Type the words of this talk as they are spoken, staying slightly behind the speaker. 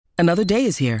Another day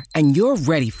is here, and you're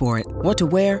ready for it. What to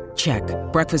wear? Check.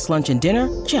 Breakfast, lunch, and dinner?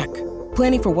 Check.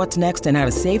 Planning for what's next and how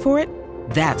to save for it?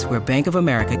 That's where Bank of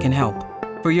America can help.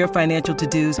 For your financial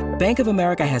to-dos, Bank of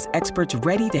America has experts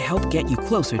ready to help get you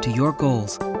closer to your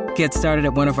goals. Get started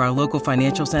at one of our local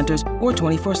financial centers or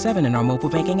 24/7 in our mobile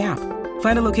banking app.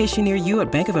 Find a location near you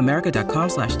at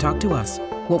bankofamerica.com/talktous.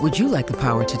 What would you like the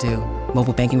power to do?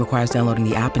 Mobile banking requires downloading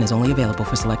the app and is only available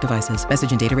for select devices.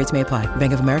 Message and data rates may apply.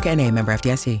 Bank of America N.A., member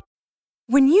FDIC.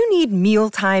 When you need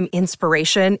mealtime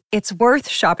inspiration, it's worth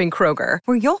shopping Kroger,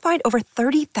 where you'll find over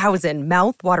 30,000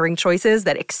 mouth-watering choices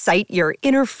that excite your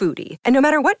inner foodie. And no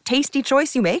matter what tasty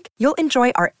choice you make, you'll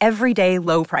enjoy our everyday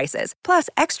low prices, plus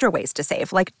extra ways to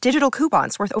save, like digital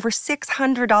coupons worth over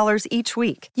 $600 each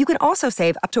week. You can also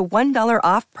save up to $1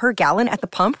 off per gallon at the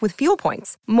pump with fuel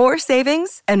points. More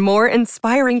savings and more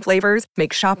inspiring flavors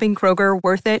make shopping Kroger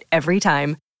worth it every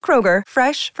time. Kroger,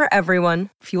 fresh for everyone.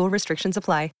 Fuel restrictions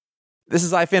apply. This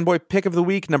is iFanboy Pick of the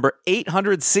Week, number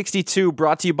 862,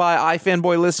 brought to you by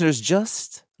iFanboy listeners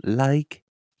just like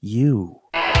you.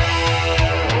 Try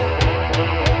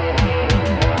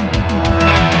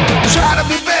to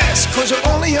be best, cause you're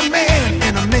only a man,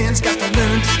 and a man's got to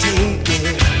learn to take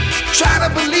it. Try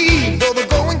to believe, though the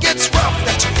going gets rough,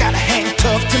 that you gotta hang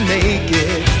tough to make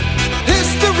it.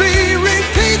 History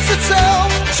repeats itself,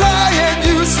 try and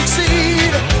you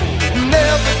succeed.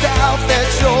 Never doubt that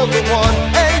you're the one,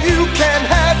 and you can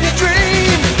have your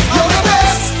dream. You're the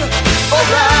best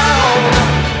around.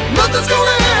 Nothing's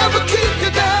gonna ever keep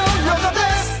you down. You're the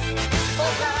best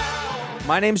around.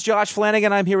 My name's Josh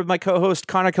Flanagan. I'm here with my co-host,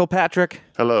 Connor Kilpatrick.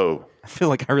 Hello. I feel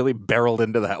like I really barreled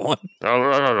into that one.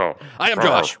 No. I am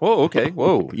Josh. Whoa, okay.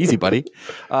 Whoa, easy, buddy.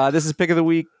 This is Pick of the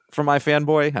Week for my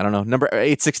fanboy. I don't know, number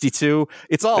 862.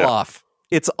 It's all off.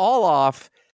 It's all off.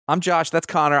 I'm Josh. That's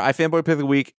Connor. iFanboy Pick of the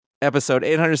Week. Episode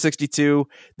 862.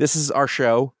 This is our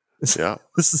show. Yeah.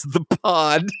 This is the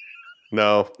pod.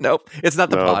 No. Nope. It's not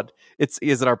the pod.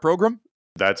 Is it our program?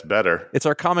 That's better. It's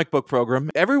our comic book program.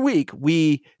 Every week,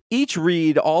 we each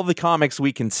read all the comics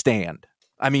we can stand.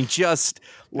 I mean, just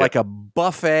like a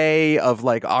buffet of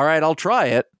like, all right, I'll try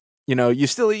it. You know, you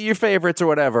still eat your favorites or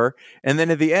whatever. And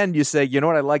then at the end, you say, you know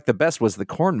what I liked the best was the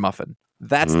corn muffin.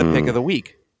 That's the pick of the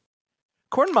week.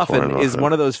 Corn muffin is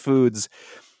one of those foods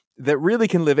that really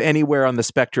can live anywhere on the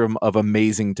spectrum of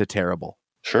amazing to terrible.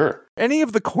 Sure. Any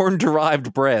of the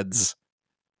corn-derived breads.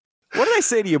 What did I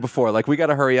say to you before? Like, we got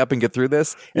to hurry up and get through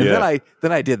this? And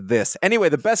then I did this. Anyway,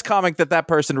 the best comic that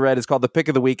person read is called The Pick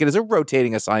of the Week. It is a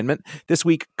rotating assignment. This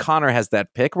week, Connor has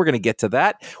that pick. We're going to get to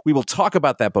that. We will talk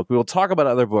about that book. We will talk about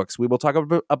other books. We will talk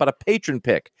about a patron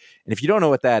pick. And if you don't know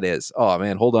what that is, oh,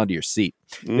 man, hold on to your seat.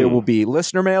 There will be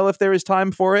listener mail if there is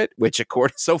time for it, which,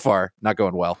 according so far, not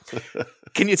going well.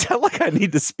 Can you tell like I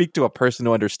need to speak to a person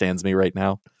who understands me right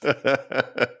now?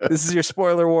 This is your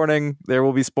spoiler warning. There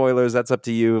will be spoilers. That's up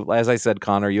to you. As I said,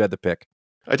 Connor, you had the pick.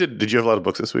 I did. Did you have a lot of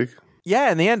books this week?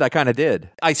 Yeah, in the end, I kind of did.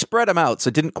 I spread them out, so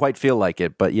it didn't quite feel like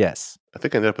it, but yes. I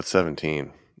think I ended up with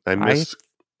 17. I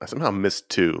somehow missed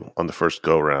 2 on the first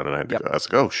go-round, and I had to go. I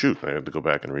was like, oh, shoot. I had to go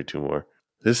back and read 2 more.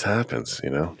 This happens,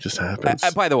 just happens.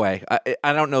 By the way,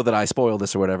 I don't know that I spoiled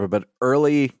this or whatever, but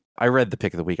early, I read the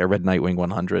pick of the week. I read Nightwing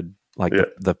 100,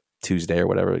 the Tuesday or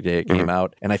whatever day it came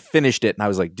out, and I finished it, and I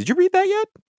was like, did you read that yet?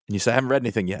 And you said, I haven't read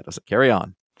anything yet. I was like, carry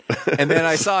on. And then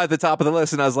I saw at the top of the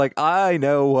list, and I was like, I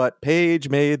know what page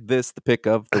made this the pick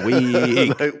of the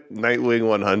week. Nightwing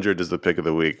 100 is the pick of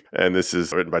the week, and this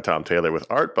is written by Tom Taylor with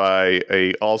art by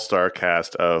a all-star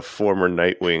cast of former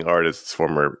Nightwing artists,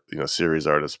 former series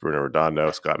artists Bruno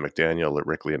Redondo, Scott McDaniel,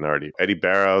 Rick Leonardi, Eddie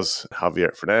Barrows,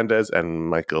 Javier Fernandez, and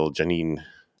Michael Janine.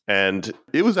 And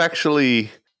it was actually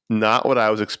not what I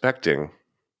was expecting.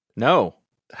 No.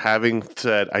 Having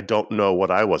said, I don't know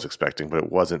what I was expecting, but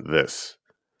it wasn't this,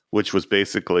 which was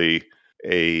basically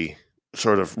a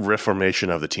sort of reformation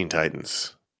of the Teen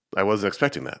Titans. I wasn't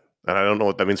expecting that. And I don't know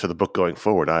what that means for the book going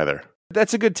forward either.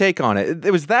 That's a good take on it.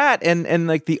 It was that and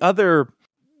like the other,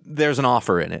 there's an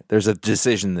offer in it. There's a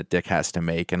decision that Dick has to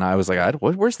make. And I was like,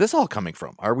 where's this all coming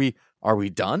from? Are we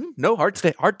done? No, Heart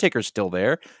Taker's still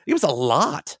there. It was a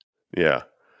lot. Yeah.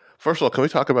 First of all, can we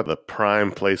talk about the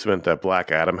prime placement that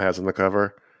Black Adam has on the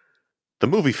cover? The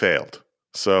movie failed.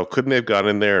 So couldn't they have gone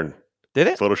in there and did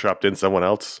it? Photoshopped in someone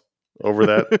else over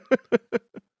that?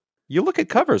 You look at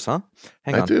covers, huh?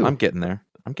 Hang on. Do. I'm getting there.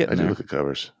 I do look at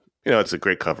covers. It's a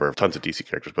great cover of tons of DC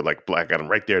characters, but like Black Adam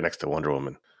right there next to Wonder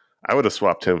Woman. I would have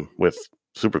swapped him with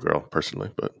Supergirl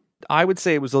personally, but I would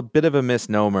say it was a bit of a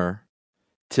misnomer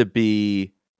to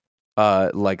be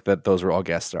like that those were all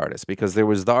guest artists, because there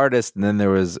was the artist and then there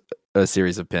was a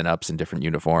series of pinups in different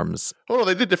uniforms. Oh no,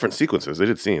 they did different sequences. They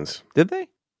did scenes. Did they?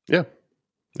 Yeah.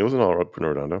 It wasn't all Bruno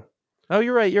Redondo. Oh,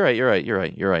 you're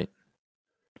right.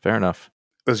 Fair enough.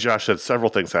 As Josh said, several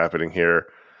things happening here.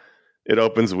 It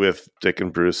opens with Dick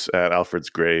and Bruce at Alfred's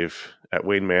grave at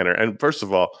Wayne Manor. And first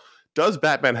of all, does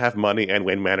Batman have money and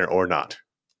Wayne Manor or not?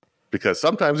 Because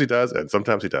sometimes he does and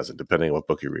sometimes he doesn't, depending on what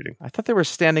book you're reading. I thought they were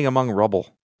standing among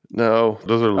rubble. No,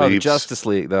 those are leaves. Oh, the Justice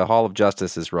League. The Hall of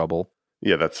Justice is rubble.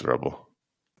 Yeah, that's rubble.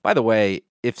 By the way,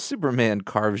 if Superman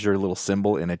carves your little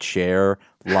symbol in a chair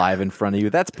live in front of you,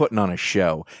 that's putting on a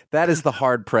show. That is the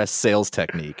hard-pressed sales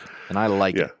technique, and I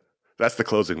like it. That's the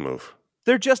closing move.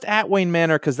 They're just at Wayne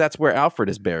Manor because that's where Alfred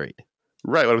is buried.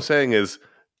 Right. What I'm saying is,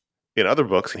 in other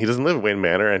books, he doesn't live at Wayne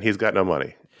Manor, and he's got no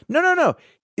money. No.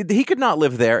 He could not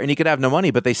live there, and he could have no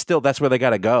money, but that's where they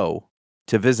got to go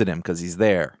to visit him because he's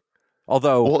there.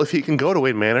 Although... Well, if he can go to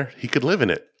Wayne Manor, he could live in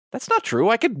it. That's not true.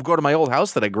 I could go to my old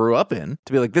house that I grew up in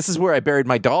to be like, this is where I buried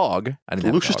my dog.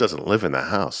 Lucius doesn't live in the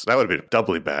house. That would have been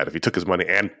doubly bad if he took his money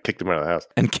and kicked him out of the house.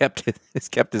 And kept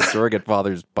his surrogate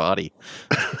father's body.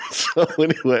 So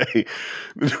anyway,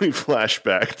 we flash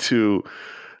back to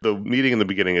the meeting in the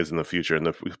beginning is in the future,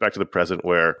 and back to the present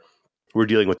where we're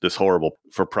dealing with this horrible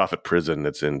for-profit prison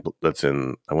that's in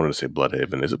I wanted to say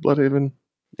Bloodhaven. Is it Bloodhaven?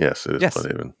 Yes, it is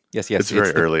Bloodhaven. Yes. It's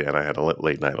very early, and I had a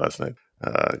late night last night.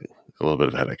 A little bit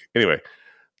of headache. Anyway,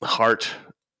 Heart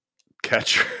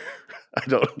Catcher. It's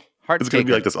going to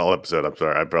be like this all episode. I'm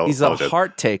sorry. He's a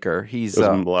heart taker. He's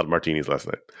a lot of martinis last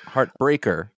night.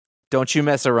 Heartbreaker. Don't you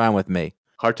mess around with me.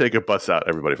 Heart Taker busts out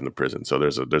everybody from the prison. So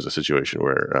there's a situation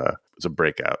where it's a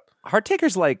breakout. Heart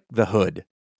Taker's like the Hood.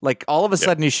 Like all of a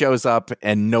sudden he shows up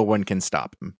and no one can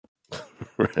stop him.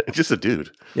 Right. Just a dude.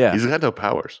 Yeah. He's got no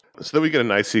powers. So then we get a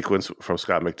nice sequence from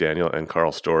Scott McDaniel and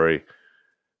Carl Story.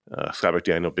 Scott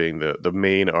McDaniel being the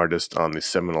main artist on the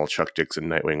seminal Chuck Dixon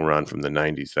Nightwing run from the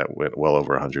 90s that went well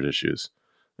over 100 issues.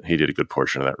 He did a good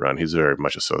portion of that run. He's very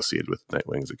much associated with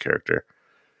Nightwing as a character.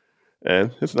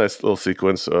 And it's a nice little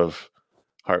sequence of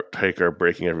Heart Taker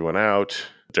breaking everyone out.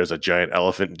 There's a giant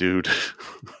elephant dude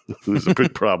who's a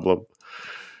big problem.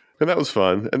 And that was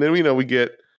fun. And then,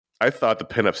 I thought the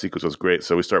pinup sequence was great.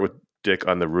 So we start with Dick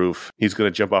on the roof. He's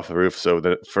going to jump off the roof. So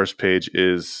the first page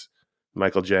is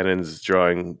Michael Jennings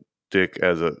drawing Dick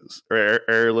as a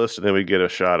aerialist, and then we get a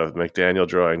shot of McDaniel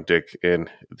drawing Dick in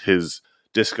his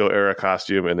disco era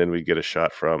costume, and then we get a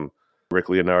shot from Rick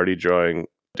Leonardi drawing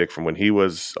Dick from when he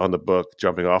was on the book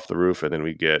jumping off the roof, and then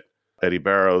we get Eddie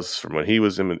Barrows from when he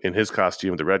was in his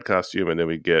costume, the red costume, and then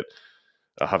we get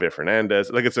Javier Fernandez.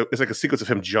 Like it's like a sequence of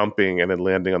him jumping and then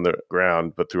landing on the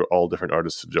ground, but through all different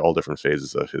artists, all different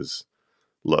phases of his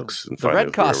looks. And the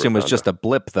red costume was just a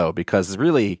blip, though, because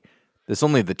really. There's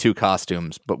only the two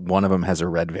costumes, but one of them has a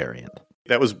red variant.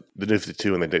 That was the New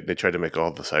 52, and they tried to make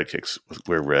all the sidekicks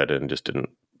wear red and just didn't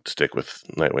stick with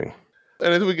Nightwing.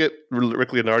 And then we get Rick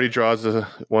Leonardi draws a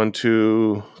 1,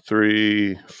 2,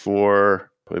 3,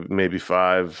 4, maybe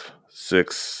 5,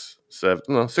 6, 7,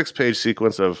 6-page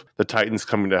sequence of the Titans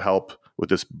coming to help with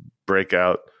this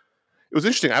breakout. It was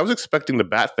interesting. I was expecting the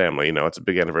Bat family. It's a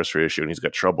big anniversary issue, and he's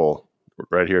got trouble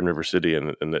right here in River City,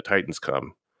 and the Titans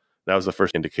come. That was the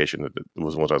first indication that it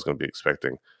was what I was going to be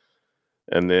expecting.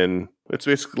 And then it's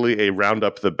basically a round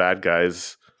up the bad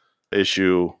guys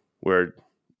issue where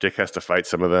Dick has to fight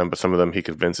some of them, but some of them he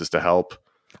convinces to help.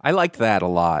 I liked that a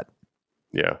lot.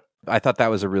 Yeah. I thought that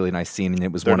was a really nice scene, and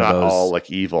it was They're one of those. Not all like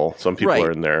evil. Some people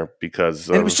are in there because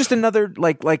and it was just another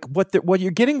like what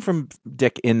you're getting from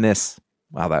Dick in this.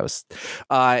 Wow, that was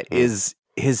is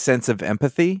his sense of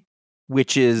empathy,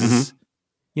 which is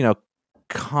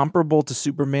comparable to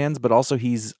Superman's, but also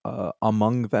he's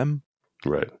among them.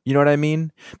 Right. You know what I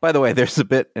mean? By the way, there's a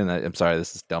bit, and I'm sorry,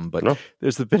 this is dumb, but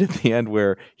there's a bit at the end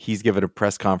where he's given a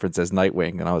press conference as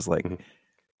Nightwing, and I was like,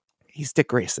 he's Dick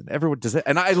Grayson. Everyone does it.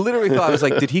 And I literally thought, I was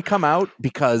like, did he come out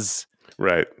because...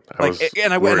 Right. I was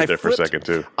worried there for a second,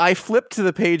 too. I flipped to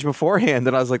the page beforehand,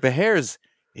 and I was like, the hair's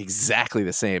exactly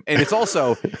the same. And it's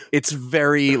also, it's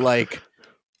very,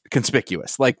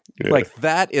 conspicuous. Like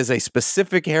that is a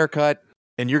specific haircut,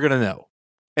 and you're going to know.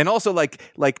 And also,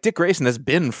 like Dick Grayson has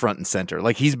been front and center.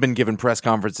 Like, he's been given press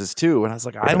conferences, too. And I was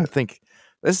like, I don't think...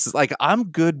 This is I'm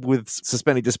good with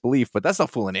suspending disbelief, but that's not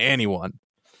fooling anyone.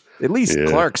 At least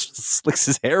Clark slicks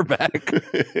his hair back.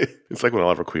 It's like when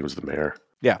Oliver Queen was the mayor.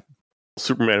 Yeah.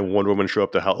 Superman and Wonder Woman show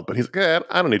up to help, and he's like,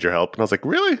 I don't need your help. And I was like,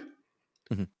 really?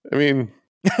 Mm-hmm. I mean,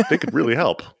 they could really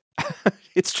help.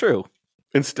 It's true.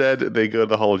 Instead, they go to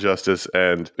the Hall of Justice,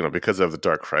 and because of the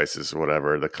Dark Crisis or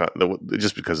whatever,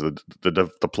 just because of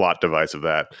the plot device of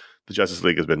that, the Justice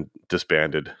League has been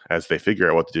disbanded. As they figure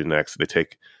out what to do next, they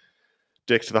take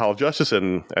Dick to the Hall of Justice,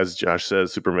 and as Josh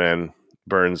says, Superman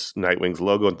burns Nightwing's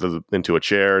logo into a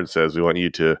chair and says, "We want you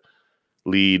to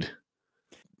lead.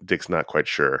 Dick's not quite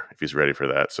sure if he's ready for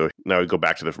that. So now we go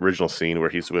back to the original scene where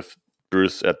he's with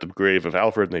Bruce at the grave of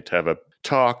Alfred, and they have a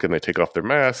talk, and they take off their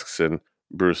masks, and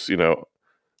Bruce,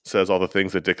 says all the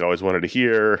things that Dick always wanted to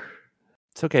hear.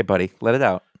 It's okay, buddy. Let it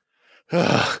out.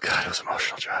 Oh, God, it was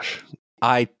emotional, Josh.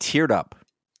 I teared up.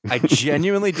 I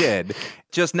genuinely did.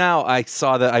 Just now, I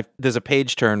saw that there's a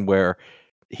page turn where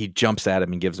he jumps at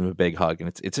him and gives him a big hug, and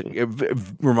it's a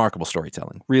remarkable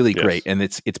storytelling, really great, and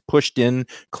it's pushed in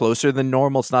closer than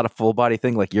normal. It's not a full body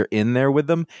thing; like you're in there with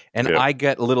them, and I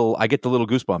get the little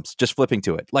goosebumps just flipping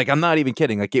to it. Like I'm not even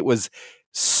kidding. Like it was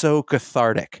so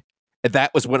cathartic. And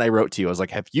that was when I wrote to you. I was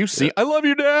like, "Have you seen? I love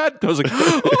you, Dad." I was like,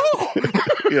 "Oh,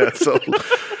 yeah." So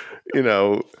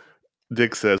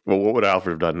Dick says, "Well, what would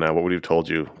Alfred have done now? What would he have told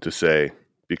you to say?"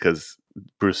 Because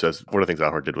Bruce says one of the things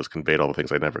Alfred did was conveyed all the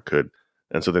things I never could.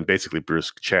 And so then basically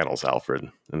Bruce channels Alfred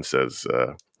and says,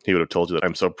 he would have told you that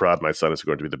I'm so proud my son is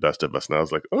going to be the best of us. And I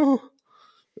was like, oh.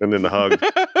 And then the hug.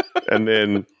 And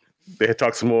then they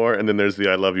talk some more. And then there's the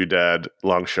I love you, Dad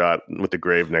long shot with the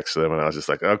grave next to them. And I was just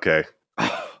like, okay,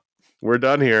 we're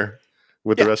done here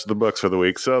with the rest of the books for the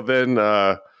week. So then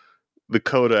the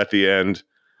coda at the end.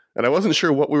 And I wasn't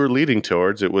sure what we were leading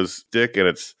towards. It was Dick, and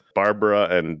it's Barbara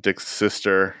and Dick's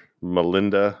sister,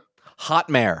 Melinda. Hot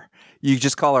Mare. You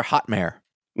just call her Hot Mare.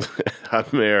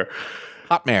 Hot Mare.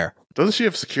 Hot Mare. Doesn't she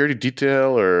have security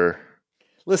detail or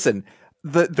listen?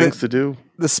 Things to do.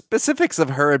 The specifics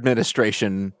of her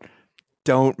administration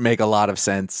don't make a lot of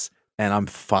sense, and I'm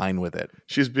fine with it.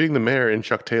 She's being the mayor in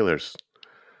Chuck Taylor's.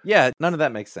 Yeah, none of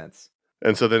that makes sense.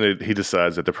 And so then he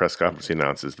decides at the press conference, he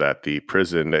announces that the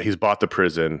prison, that he's bought the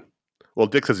prison. Well,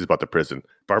 Dick says he's bought the prison.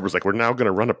 Barbara's like, we're now going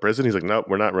to run a prison? He's like, no,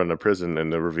 we're not running a prison.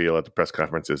 And the reveal at the press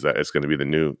conference is that it's going to be the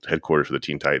new headquarters for the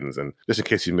Teen Titans. And just in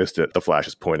case you missed it, the Flash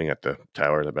is pointing at the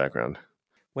tower in the background.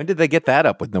 When did they get that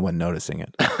up with no one noticing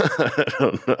it? I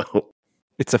don't know.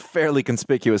 It's a fairly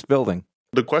conspicuous building.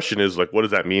 The question is, like, what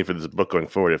does that mean for this book going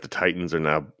forward if the Titans are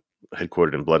now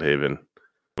headquartered in Bloodhaven?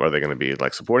 Are they going to be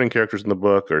like supporting characters in the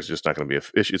book, or is it just not going to be an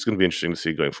issue? It's going to be interesting to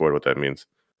see going forward what that means.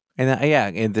 And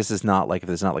and this is not like, if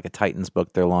there's not like a Titans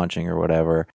book they're launching or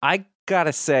whatever. I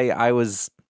gotta say, I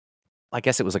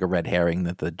guess it was like a red herring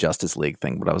that the Justice League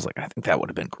thing, but I was like, I think that would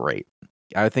have been great.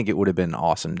 I think it would have been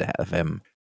awesome to have him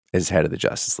as head of the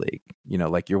Justice League.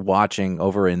 Like you're watching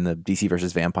over in the DC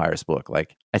versus Vampires book,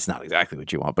 like it's not exactly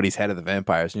what you want, but he's head of the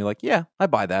vampires, and you're like, yeah, I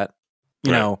buy that.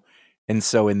 You know. And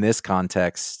so in this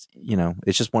context,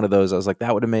 it's just one of those, I was like,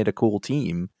 that would have made a cool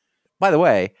team. By the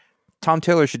way, Tom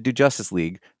Taylor should do Justice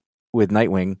League with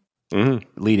Nightwing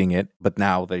leading it, but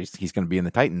now he's going to be in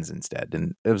the Titans instead.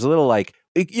 And it was a little like,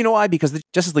 you know why? Because the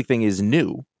Justice League thing is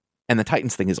new and the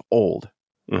Titans thing is old.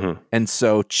 Mm-hmm. And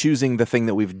so choosing the thing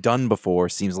that we've done before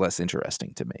seems less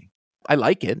interesting to me. I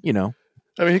like it,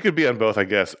 I mean, he could be on both, I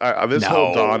guess. This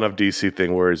whole Dawn of DC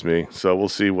thing worries me. So we'll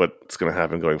see what's going to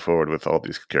happen going forward with all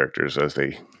these characters as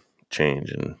they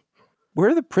change. And where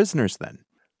are the prisoners then?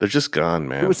 They're just gone,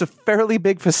 man. It was a fairly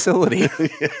big facility.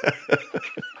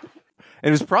 It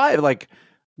was probably like,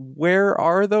 where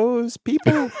are those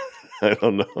people? I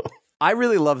don't know. I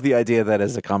really love the idea that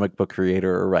as a comic book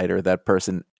creator or writer, that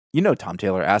person, Tom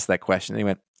Taylor asked that question and he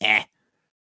went, eh.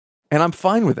 And I'm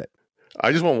fine with it.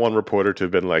 I just want one reporter to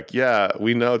have been like, yeah,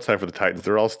 we know it's time for the Titans.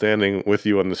 They're all standing with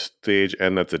you on the stage,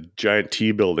 and that's a giant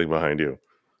T building behind you.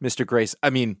 Mr. Grace, I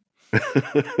mean.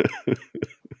 It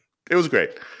was great.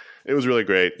 It was really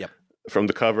great. Yep. From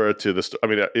the cover to the I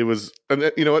mean, it was,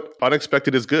 and you know what?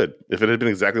 Unexpected is good. If it had been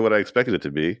exactly what I expected it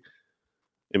to be,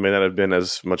 it may not have been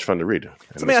as much fun to read. So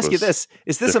let me ask you this.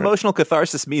 Is this different. Emotional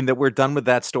catharsis mean that we're done with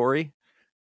that story?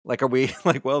 Like, are we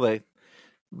like, well,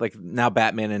 like now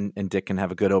Batman and Dick can have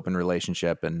a good open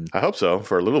relationship, and I hope so,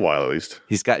 for a little while at least.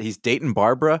 He's dating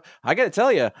Barbara. I got to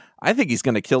tell you, I think he's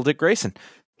going to kill Dick Grayson.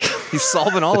 He's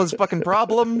solving all his fucking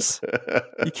problems.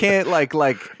 You can't like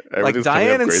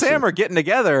Diane and Sam are getting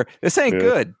together. This ain't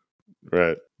good.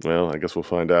 Right. Well, I guess we'll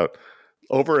find out.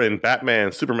 Over in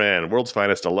Batman, Superman, World's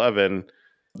Finest 11,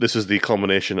 this is the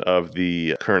culmination of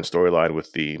the current storyline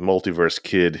with the multiverse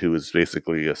kid who is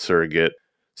basically a surrogate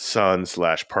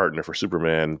son/partner for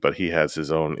Superman, but he has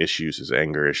his own issues, his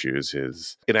anger issues,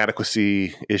 his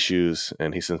inadequacy issues,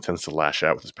 and he tends to lash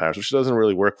out with his powers, which doesn't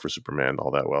really work for Superman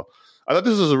all that well. I thought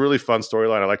this was a really fun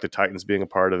storyline. I like the Titans being a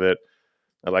part of it.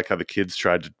 I like how the kids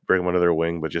tried to bring him under their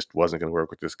wing, but just wasn't going to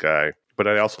work with this guy. But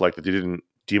I also like that they didn't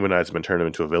demonize him and turn him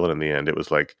into a villain in the end. It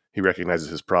was like he recognizes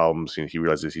his problems, he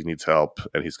realizes he needs help,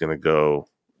 and he's going to go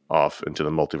off into the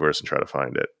multiverse and try to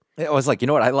find it. I was like, you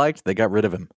know what I liked? They got rid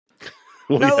of him.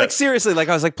 Well, no, like seriously, like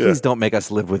I was like, please don't make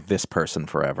us live with this person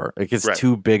forever. Like it's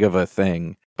too big of a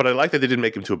thing. But I like that they didn't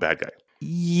make him to a bad guy.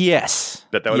 Yes.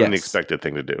 That would have been the expected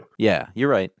thing to do. Yeah, you're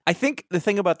right. I think the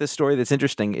thing about this story that's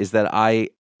interesting is that I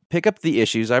pick up the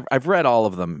issues. I've read all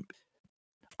of them.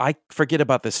 I forget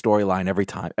about this storyline every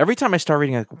time. Every time I start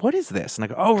reading, I'm like, what is this? And I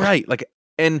go, oh, right. Like,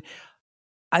 and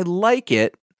I like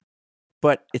it,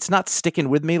 but it's not sticking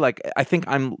with me. Like, I think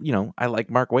I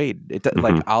like Mark Waid.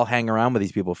 Like, I'll hang around with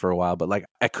these people for a while, but like,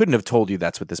 I couldn't have told you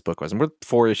that's what this book was. And we're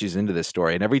 4 issues into this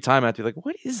story. And every time I have to be like,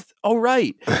 what is, oh,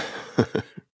 right.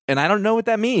 And I don't know what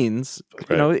that means. Right.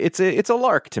 You know, it's a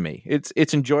lark to me.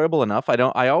 It's enjoyable enough.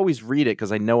 I always read it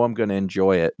because I know I'm going to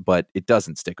enjoy it, but it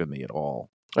doesn't stick with me at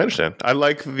all. I understand. I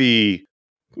like we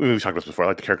talked about this before. I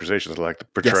like the characterizations. I like the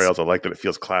portrayals. Yes. I like that it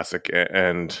feels classic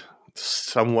and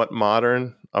somewhat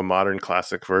modern, a modern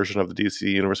classic version of the DC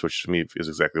universe, which to me is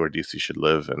exactly where DC should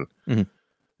live. And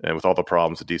and with all the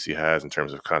problems that DC has in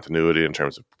terms of continuity, in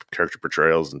terms of character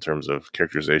portrayals, in terms of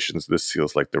characterizations, this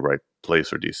feels like the right place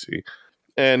for DC.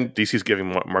 And DC's giving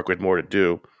Mark Waid more to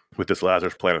do with this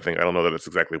Lazarus Planet thing. I don't know that it's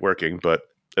exactly working, but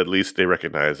at least they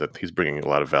recognize that he's bringing a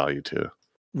lot of value to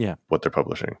what they're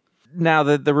publishing. Now,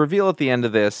 the reveal at the end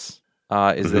of this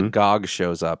is that Gog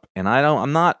shows up, and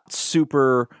I'm not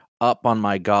super up on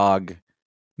my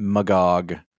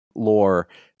Magog lore.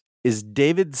 Is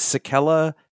David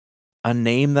Sekela a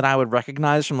name that I would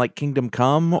recognize from like Kingdom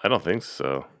Come? I don't think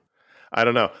so. I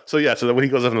don't know. So when he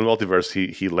goes up in the multiverse,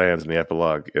 he lands in the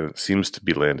epilogue, and it seems to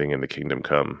be landing in the Kingdom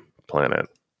Come planet.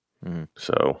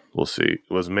 So we'll see.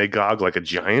 Was Magog like a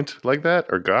giant like that,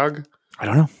 or Gog? I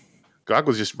don't know. Gog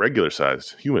was just regular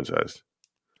sized, human sized.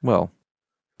 Well,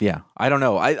 yeah, I don't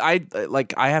know. I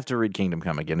have to read Kingdom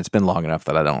Come again. It's been long enough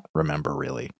that I don't remember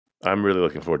really. I'm really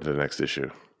looking forward to the next issue.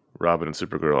 Robin and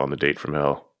Supergirl on the date from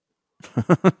hell.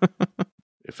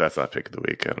 If that's not pick of the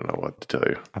week, I don't know what to tell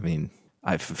you. I mean,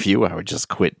 if you, I would just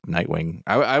quit Nightwing.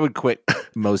 I would quit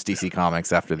most DC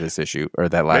Comics after this issue, or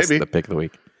that last the pick of the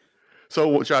week.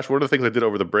 So, Josh, one of the things I did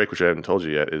over the break, which I haven't told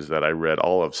you yet, is that I read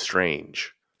all of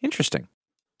Strange. Interesting.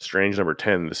 Strange number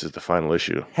 10. This is the final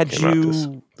issue. Had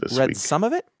you this read week. Some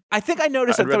of it? I think I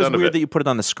noticed that it was weird that you put it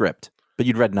on the script, but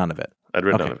you'd read none of it. I'd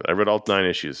read none of it. I read all 9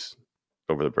 issues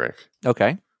over the break.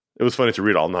 Okay. It was funny to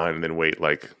read all 9 and then wait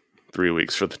like 3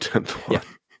 weeks for the 10th one. Yeah.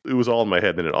 It was all in my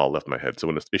head, then it all left my head. So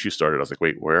when the issue started, I was like,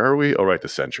 wait, where are we? Oh, right, the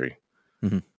Sentry.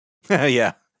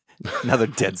 Yeah. Another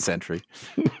dead Sentry.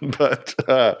 But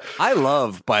I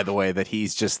love, by the way, that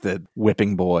he's just the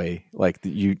whipping boy.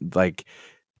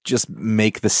 Just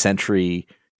make the Sentry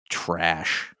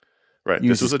trash. Right.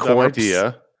 Use this was a dumb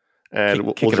idea, and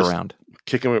we'll kick it around.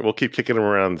 We'll keep kicking him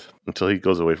around until he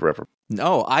goes away forever.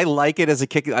 No, I like it as a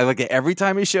kick. I like it every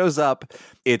time he shows up.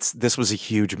 This was a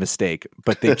huge mistake,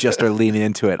 but they just are leaning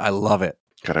into it. I love it.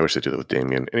 God, I wish they'd do that with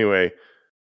Damian. Anyway,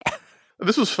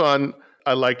 this was fun.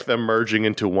 I liked them merging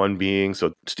into one being.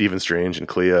 So Stephen Strange and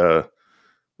Clea,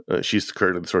 she's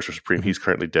currently the Sorcerer Supreme. He's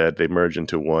currently dead. They merge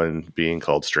into one being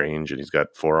called Strange, and he's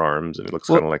got 4 arms, and it looks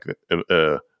kind of like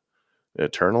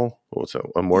Eternal. What's that?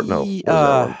 Immortal?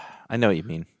 No. I know what you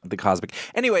mean. The cosmic.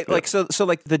 Anyway, so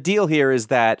the deal here is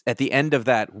that at the end of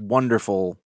that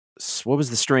wonderful, what was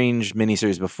the Strange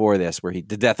miniseries before this, where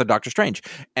the death of Doctor Strange,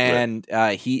 and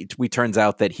we turns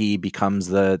out that he becomes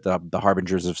the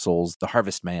Harbingers of Souls, the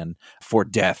Harvest Man for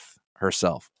Death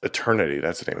herself. Eternity.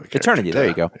 That's the name of the character. Eternity. There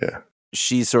you go. Yeah.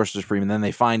 She's Sorcerer Supreme, and then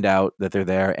they find out that they're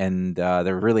there, and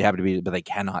they're really happy to be, but they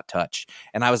cannot touch.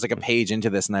 And I was like a page into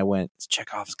this, and I went, it's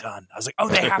Chekhov's gun. I was like, oh,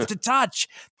 they have to touch.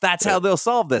 That's how they'll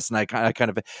solve this. And I kind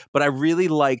of, but I really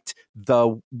liked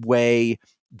the way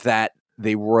that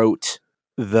they wrote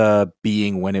the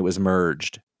being when it was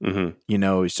merged. Mm-hmm. You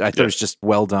know, I thought it was just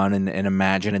well done and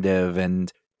imaginative, and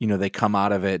you know, they come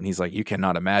out of it, and he's like, you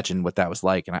cannot imagine what that was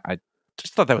like, and I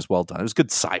just thought that was well done. It was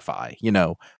good sci-fi, you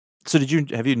know. So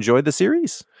have you enjoyed the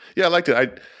series? Yeah, I liked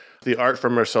it. The art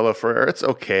from Marcelo Ferrer, it's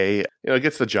okay. You know, it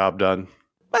gets the job done.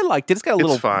 I liked it. It's got a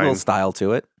little style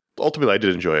to it. Ultimately, I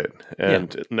did enjoy it.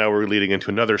 And now we're leading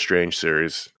into another Strange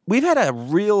series. We've had a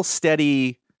real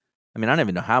steady, I mean, I don't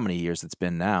even know how many years it's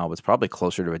been now, but it's probably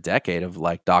closer to a decade of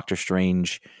like Doctor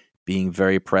Strange being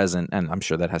very present. And I'm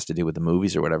sure that has to do with the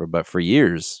movies or whatever. But for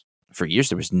years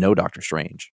there was no Doctor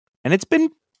Strange. And it's been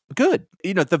good.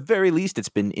 You know, at the very least, it's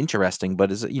been interesting. But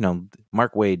as you know,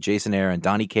 Mark Waid, Jason Aaron,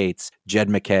 Donny Cates, Jed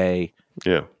MacKay.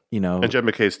 Yeah. You know. And Jed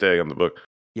MacKay's staying on the book.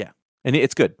 Yeah. And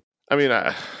it's good. I mean,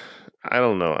 I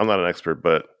don't know. I'm not an expert,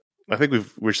 but I think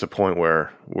we've reached a point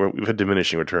where we've had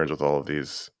diminishing returns with all of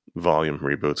these volume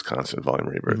reboots, constant volume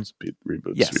reboots,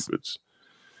 reboots.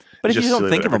 But if you don't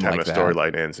think of every them time like a that,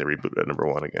 storyline ends, they reboot at number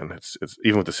 1 again. It's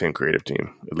even with the same creative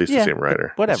team, at least the yeah, same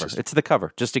writer. whatever. It's the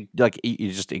cover. Just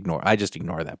you just ignore. I just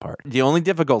ignore that part. The only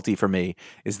difficulty for me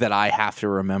is that I have to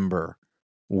remember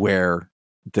where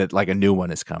that like a new one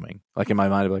is coming. Like in my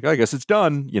mind, I'm like, oh, I guess it's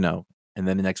done, And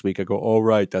then the next week I go, oh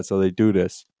right, that's how they do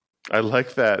this. I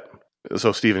like that.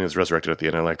 So Stephen is resurrected at the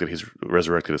end. I like that he's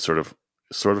resurrected as sort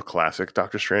of classic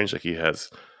Doctor Strange. Like he has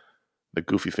the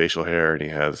goofy facial hair and he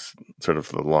has sort of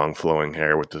the long flowing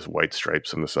hair with this white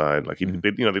stripes on the side. Like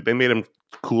they made him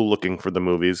cool looking for the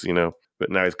movies, but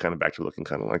now he's kind of back to looking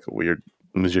kind of like a weird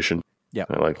magician. Yeah,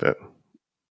 I like that.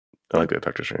 I like that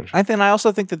Doctor Strange. I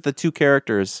also think that the two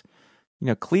characters,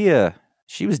 Clea,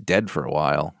 she was dead for a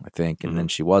while, I think, and then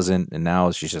she wasn't, and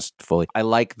now she's just fully. I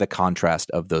like the contrast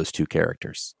of those two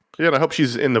characters. Yeah, and I hope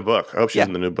she's in the book. I hope she's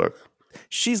in the new book.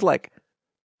 She's like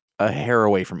a hair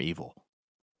away from evil.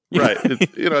 Right.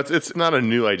 It's not a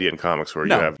new idea in comics where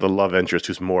you have the love interest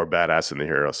who's more badass than the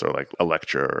hero. So like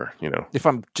Elektra or, If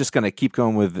I'm just going to keep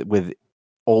going with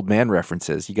old man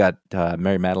references, you got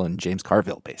Mary Madeline and James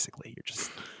Carville, basically. You're just...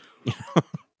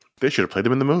 They should have played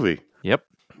them in the movie. Yep.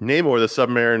 Namor the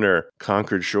Submariner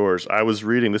Conquered Shores. I was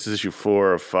reading, this is issue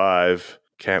 4 of 5,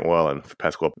 Cantwell and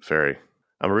Pasquale Ferry.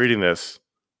 I'm reading this,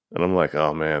 and I'm like,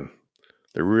 oh man,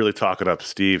 they're really talking up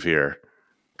Steve here.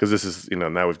 Because this is,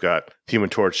 now we've got Human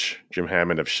Torch, Jim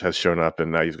Hammond has shown up,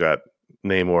 and now you've got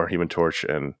Namor, Human Torch,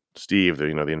 and Steve, the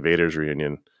Invaders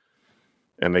reunion.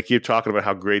 And they keep talking about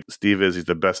how great Steve is. He's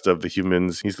the best of the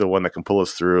humans. He's the one that can pull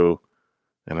us through.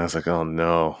 And I was like, oh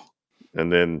no.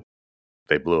 And then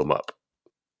they blew him up.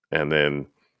 And then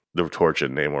the Torch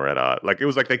and Namor at odds. Like it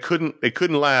was like they couldn't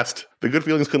last. The good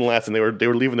feelings couldn't last, and they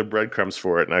were leaving the breadcrumbs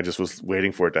for it. And I just was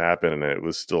waiting for it to happen, and it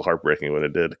was still heartbreaking when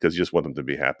it did because you just want them to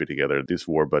be happy together. These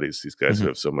war buddies, these guys who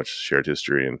have so much shared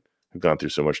history and have gone through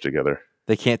so much together.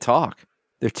 They can't talk.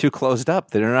 They're too closed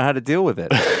up. They don't know how to deal with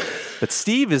it. But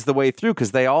Steve is the way through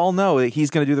because they all know that he's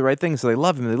going to do the right thing, so they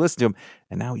love him. They listen to him,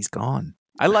 and now he's gone.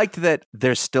 I liked that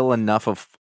there's still enough of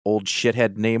old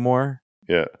shithead Namor.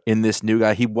 Yeah. In this new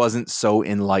guy, he wasn't so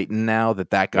enlightened now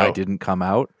that guy didn't come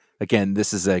out. Again,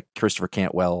 this is a Christopher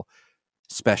Cantwell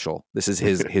special. This is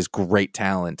his great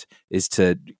talent is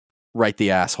to write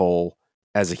the asshole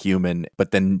as a human,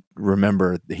 but then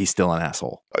remember that he's still an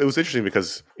asshole. It was interesting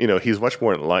because, he's much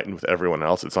more enlightened with everyone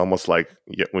else. It's almost like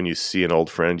when you see an old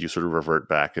friend, you sort of revert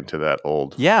back into that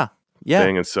old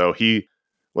thing. And so he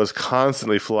was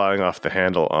constantly flying off the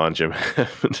handle on Jim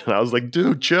Hammond. And I was like,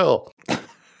 dude, chill.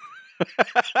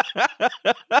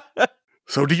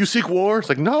 So do you seek war? It's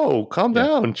like, no, calm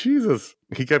down. Jesus.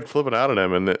 He kept flipping out at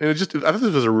him. And I thought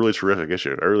this was a really terrific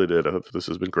issue. I really did. I thought this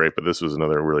has been great, but this was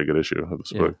another really good issue of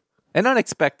this book. And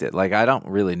unexpected. Like, I don't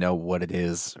really know what it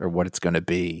is or what it's going to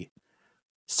be.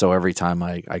 So every time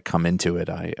I come into it,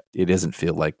 it doesn't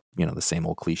feel like, the same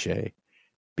old cliche.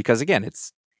 Because again,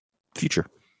 it's future.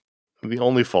 The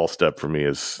only false step for me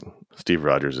is Steve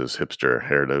Rogers' hipster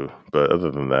hairdo. But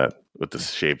other than that, with the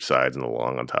shaved sides and the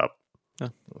long on top,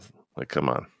 like, come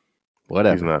on.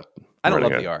 Whatever. He's not. I don't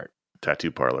love the art. Tattoo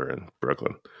parlor in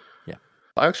Brooklyn. Yeah.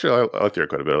 I like the art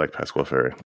quite a bit. I like Pasquale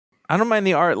Ferry. I don't mind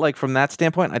the art, like, from that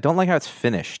standpoint. I don't like how it's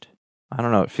finished. I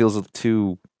don't know. It feels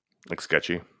too... Like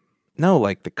sketchy? No,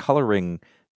 like, the coloring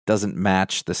doesn't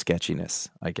match the sketchiness,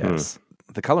 I guess.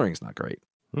 The coloring's not great.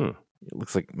 It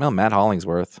looks like, Matt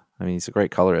Hollingsworth. I mean, he's a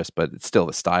great colorist, but it's still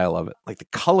the style of it. Like, the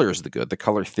color's the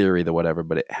color theory, the whatever,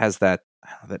 but it has that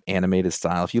animated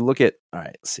style. If you look at... All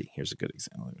right, let's see. Here's a good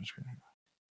example.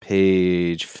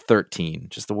 Page 13.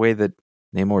 Just the way that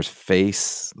Namor's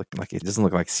face, like it doesn't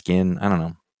look like skin. I don't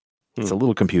know. It's a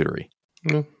little computery.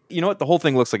 You know what? The whole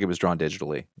thing looks like it was drawn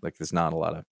digitally. Like, there's not a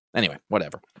lot of... Anyway,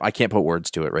 whatever. I can't put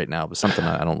words to it right now, but something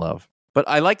I don't love. But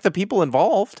I like the people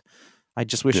involved. I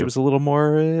just wish it was a little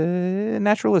more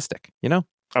naturalistic,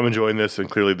 I'm enjoying this, and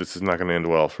clearly this is not going to end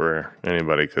well for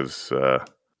anybody because the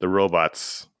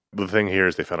robots... The thing here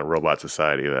is they found a robot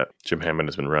society that Jim Hammond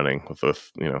has been running with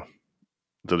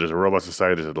So there's a robot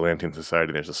society, there's an Atlantean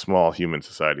society, there's a small human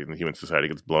society, and the human society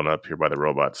gets blown up here by the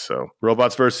robots. So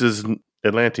robots versus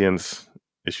Atlanteans,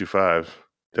 issue 5,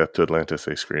 Death to Atlantis,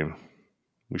 they scream.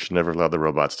 We should never allow the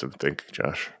robots to think,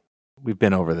 Josh. We've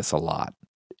been over this a lot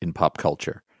in pop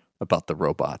culture about the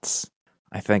robots.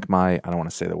 I think I don't want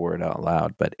to say the word out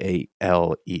loud, but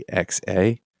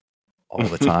Alexa, all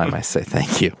the time I say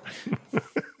thank you.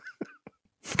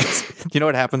 You know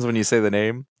what happens when you say the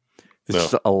name? There's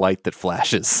just a light that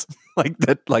flashes.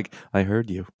 Like I heard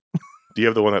you. Do you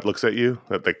have the one that looks at you,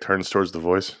 that like turns towards the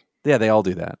voice? Yeah, they all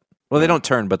do that. Well, they don't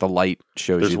turn, but the light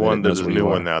shows There's you. There's a new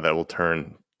one now that will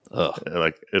turn.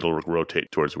 Like it'll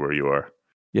rotate towards where you are.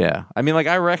 Yeah. I mean, like,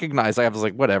 I recognize, I was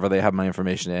like, whatever, they have my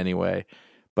information anyway.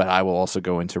 But I will also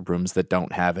go into rooms that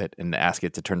don't have it and ask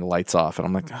it to turn the lights off. And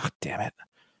I'm like, oh, damn it.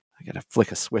 I got to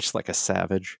flick a switch like a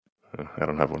savage. I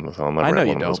don't have one of those. I'll never I know have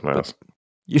you one of those don't. mouse.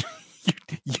 You,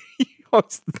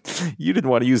 you didn't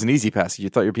want to use an easy pass. You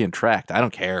thought you were being tracked. I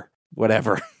don't care.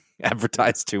 Whatever.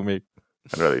 Advertise to me.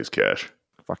 I'd rather use cash.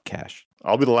 Fuck cash.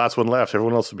 I'll be the last one left.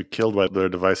 Everyone else will be killed by their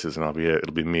devices, and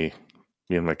it'll be me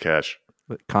and my cash.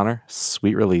 But Connor,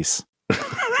 sweet release.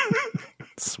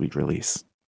 Sweet release.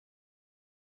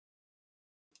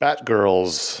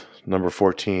 Batgirls, number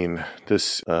 14.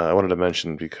 This I wanted to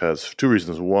mention because two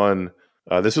reasons. One,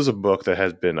 this was a book that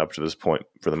has been up to this point,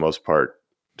 for the most part,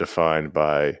 defined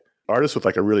by artists with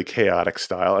like a really chaotic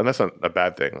style. And that's not a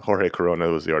bad thing. Jorge Corona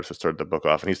was the artist that started the book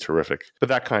off, and he's terrific. But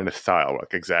that kind of style,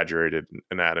 like exaggerated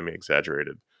anatomy,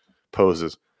 exaggerated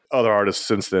poses. Other artists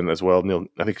since then as well.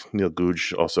 I think Neil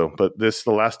Googe also. But the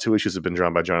last two issues have been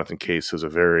drawn by Jonathan Case, who's a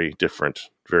very different,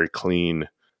 very clean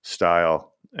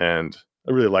style. And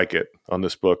I really like it on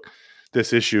this book.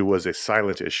 This issue was a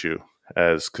silent issue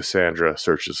as Cassandra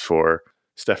searches for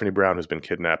Stephanie Brown, who's been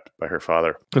kidnapped by her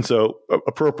father. And so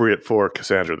appropriate for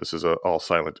Cassandra. This is an all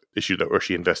silent issue where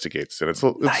she investigates. And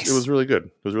Nice. It was really good.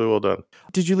 It was really well done.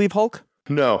 Did you leave Hulk?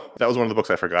 No, that was one of the books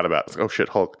I forgot about. It's like, oh shit,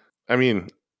 Hulk. I mean,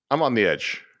 I'm on the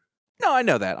edge. No, I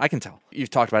know that. I can tell. You've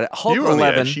talked about it. Hulk You were on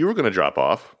 11. the edge. You were going to drop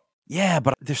off. Yeah,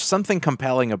 but there's something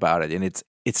compelling about it, and it's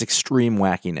extreme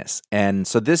wackiness. And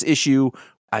so this issue,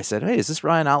 I said, hey, is this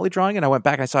Ryan Otley drawing it? And I went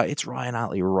back and I saw it's Ryan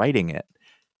Otley writing it.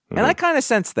 Mm-hmm. And I kind of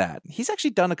sensed that. He's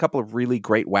actually done a couple of really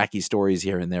great wacky stories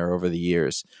here and there over the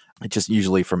years, just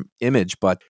usually from Image.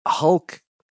 But Hulk,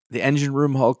 the Engine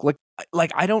Room Hulk,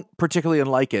 like I don't particularly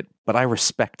like it, but I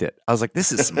respect it. I was like,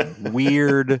 this is some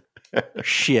weird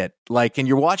shit. Like, and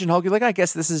you're watching Hulk, you're like, I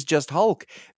guess this is just Hulk.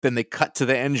 Then they cut to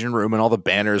the engine room and all the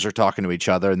banners are talking to each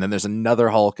other. And then there's another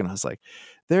Hulk. And I was like,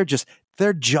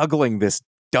 they're juggling this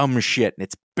dumb shit and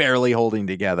it's barely holding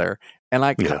together. And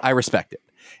I respect it.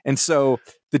 And so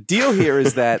the deal here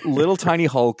is that little tiny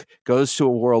Hulk goes to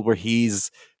a world where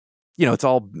he's, it's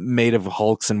all made of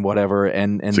Hulks and whatever.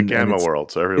 And it's a gamma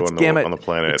world. So everyone on the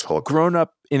planet is Hulk. Grown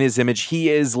up in his image. He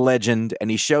is legend and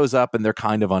he shows up and they're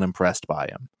kind of unimpressed by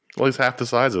him. Well, he's half the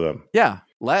size of them. Yeah,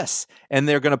 less. And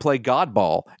they're going to play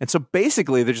Godball. And so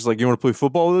basically they're just like, you want to play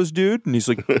football with this dude? And he's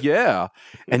like, yeah.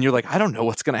 And you're like, I don't know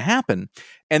what's going to happen.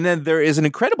 And then there is an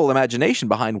incredible imagination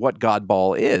behind what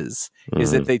Godball is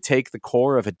that they take the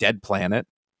core of a dead planet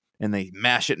and they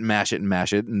mash it and mash it and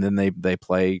mash it. And then they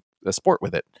play a sport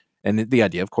with it. And the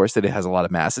idea, of course, that it has a lot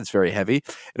of mass. It's very heavy.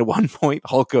 And at one point,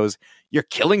 Hulk goes, you're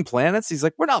killing planets? He's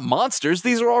like, we're not monsters.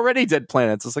 These are already dead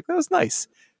planets. It's like, that was nice.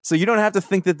 So you don't have to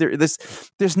think that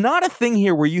there's not a thing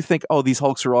here where you think, oh, these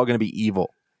Hulks are all going to be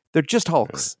evil. They're just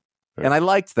Hulks. Right. And I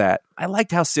liked that. I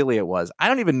liked how silly it was. I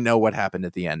don't even know what happened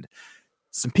at the end.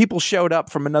 Some people showed up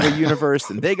from another universe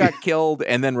and they got killed.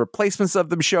 And then replacements of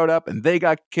them showed up and they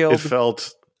got killed. It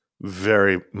felt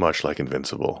very much like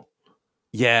Invincible.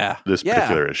 Yeah. This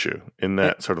particular issue in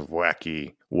that sort of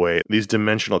wacky way. These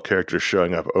dimensional characters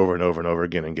showing up over and over and over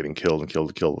again and getting killed and killed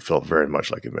and killed felt very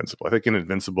much like Invincible. I think in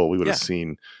Invincible, we would have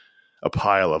seen a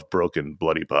pile of broken,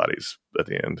 bloody bodies at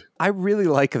the end. I really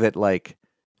like that, like,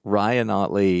 Ryan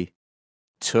Otley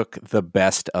took the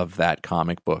best of that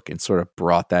comic book and sort of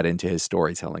brought that into his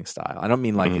storytelling style. I don't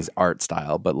mean like his art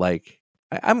style, but like,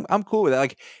 I'm cool with that.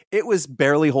 Like, it was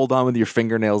barely hold on with your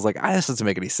fingernails. Like, this doesn't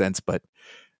make any sense, but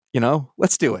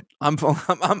let's do it.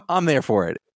 I'm there for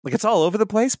it. Like, it's all over the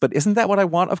place, but isn't that what I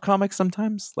want of comics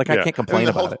sometimes? Like, I can't complain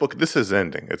about it. Book, this is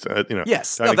ending. It's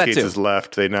yes, Donny Cates is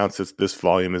left. They announced this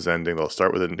volume is ending. They'll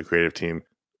start with a new creative team.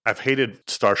 I've hated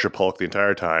Starship Hulk the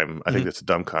entire time. I think it's a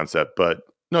dumb concept, but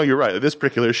no, you're right. This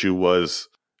particular issue was,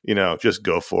 just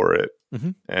go for it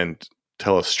and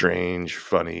tell a strange,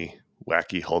 funny,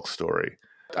 wacky Hulk story.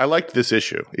 I liked this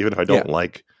issue, even if I don't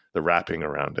like the wrapping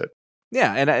around it.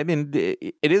 Yeah, and I mean,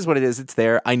 it is what it is. It's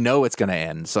there. I know it's going to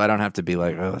end, so I don't have to be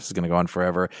like, oh, this is going to go on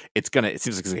forever. It seems like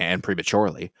it's going to end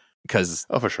prematurely because...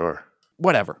 Oh, for sure.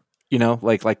 Whatever.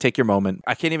 Like take your moment.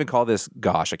 I can't even call this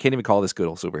Gosh. I can't even call this good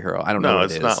old superhero. I don't know what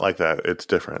it is. No, it's not like that. It's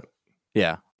different.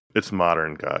 Yeah. It's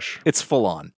modern Gosh. It's full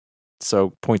on.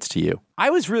 So points to you. I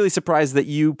was really surprised that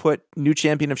you put New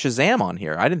Champion of Shazam on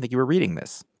here. I didn't think you were reading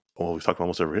this. Well, we've talked about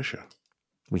almost every issue.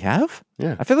 We have?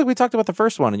 Yeah. I feel like we talked about the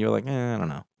first one and you were like, I don't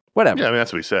know. Whatever. Yeah, I mean,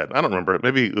 that's what we said. I don't remember.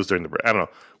 Maybe it was during the break. I don't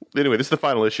know. Anyway, this is the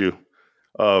final issue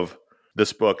of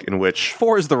this book in which...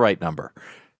 4 is the right number.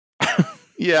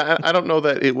 Yeah, I don't know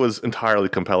that it was entirely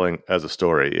compelling as a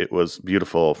story. It was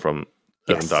beautiful from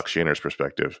Doc Shaner's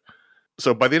perspective.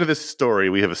 So by the end of this story,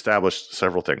 we have established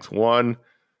several things. One,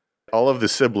 all of the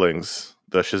siblings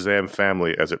the Shazam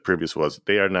family, as it previously was,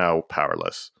 they are now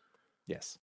powerless.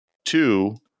 Yes.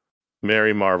 2,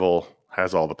 Mary Marvel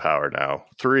has all the power now.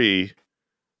 3,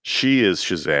 she is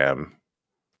Shazam.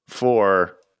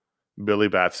 4, Billy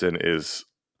Batson is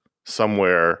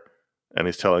somewhere and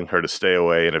he's telling her to stay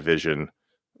away in a vision,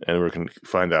 and we can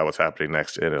find out what's happening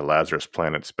next in a Lazarus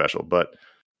Planet special. But,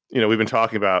 we've been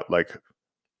talking about, like,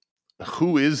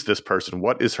 who is this person?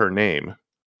 What is her name?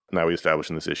 Now we established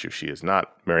in this issue she is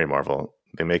not Mary Marvel.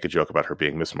 They make a joke about her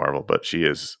being Miss Marvel, but she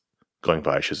is going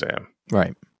by Shazam.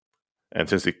 Right. And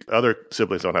since the other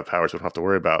siblings don't have powers, we don't have to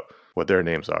worry about what their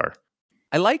names are.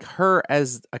 I like her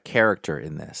as a character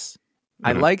in this.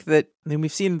 I like that.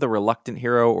 We've seen the reluctant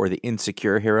hero or the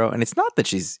insecure hero, and it's not that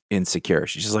she's insecure.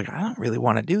 She's just like, I don't really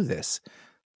want to do this,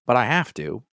 but I have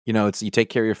to. It's you take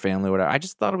care of your family, whatever. I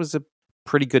just thought it was a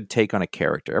pretty good take on a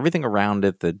character. Everything around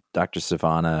it, the Dr.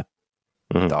 Sivana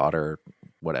daughter,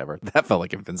 whatever, that felt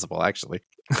like Invincible, actually.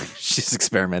 She's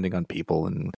experimenting on people,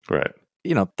 and right.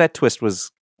 That twist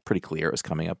was pretty clear it was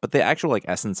coming up, but the actual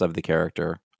essence of the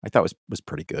character I thought was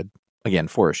pretty good. Again,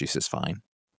 4 issues is fine.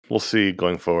 We'll see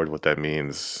going forward what that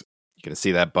means. You're gonna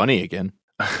see that bunny again.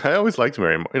 I always liked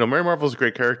Mary. Mary Marvel's a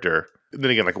great character. And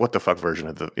then again, what the fuck version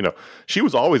of the she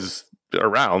was always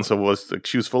around, so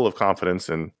she was full of confidence,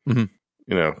 and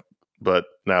but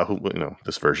now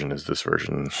this version is this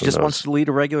version. She just wants to lead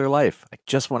a regular life. I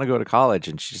just want to go to college,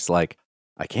 and she's like,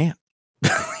 I can't.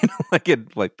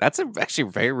 That's actually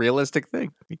a very realistic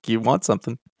thing. You want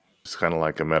something. It's kind of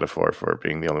like a metaphor for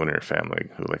being the only one in your family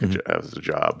who has a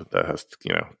job that has to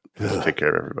take care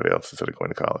of everybody else instead of going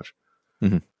to college.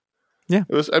 Mm-hmm. Yeah,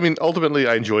 it was. Ultimately,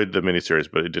 I enjoyed the miniseries,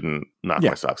 but it didn't knock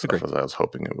my socks off as I was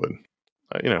hoping it would.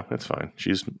 It's fine.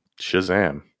 She's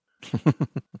Shazam.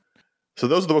 So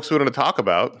those are the books we wanted to talk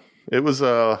about. It was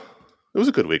a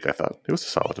good week. I thought it was a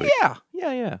solid week. Yeah.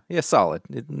 Solid.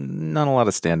 Not a lot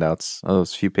of standouts.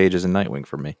 Those few pages in Nightwing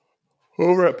for me.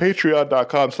 Over at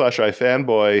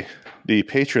patreon.com/ifanboy, the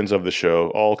patrons of the show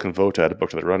all can vote at a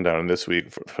book to the rundown. And this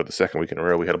week, for the second week in a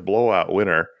row, we had a blowout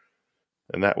winner.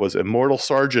 And that was Immortal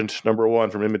Sergeant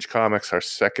 #1 from Image Comics, our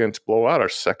second blowout, our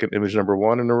second Image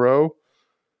 #1 in a row.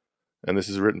 And this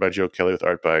is written by Joe Kelly with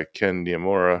art by Ken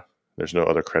Niamura. There's no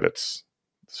other credits,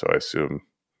 so I assume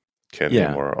Ken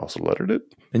Niamura also lettered it.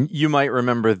 And you might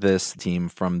remember this team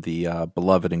from the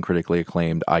beloved and critically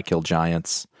acclaimed I Kill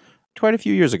Giants quite a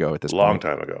few years ago at this point. Long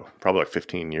time ago. Probably like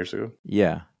 15 years ago.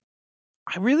 Yeah.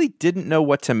 I really didn't know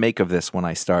what to make of this when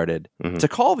I started. To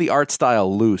call the art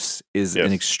style loose is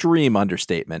an extreme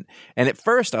understatement. And at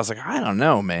first I was like, I don't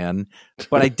know, man.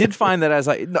 But I did find that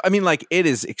it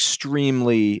is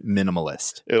extremely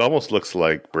minimalist. It almost looks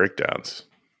like breakdowns.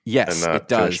 Yes, and not it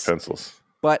does. Finished pencils.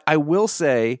 But I will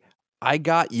say I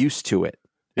got used to it.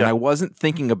 And I wasn't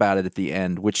thinking about it at the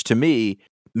end, which to me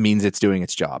means it's doing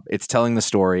its job. It's telling the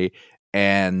story,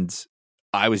 and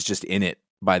I was just in it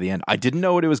by the end. I didn't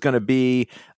know what it was going to be.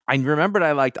 I remembered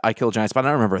I liked I Kill Giants, but I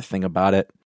don't remember a thing about it.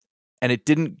 And it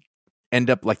didn't end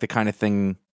up like the kind of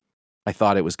thing I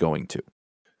thought it was going to.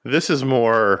 This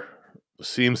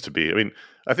seems to be.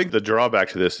 I think the drawback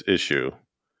to this issue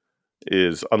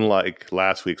is, unlike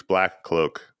last week's Black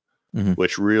Cloak,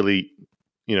 which really,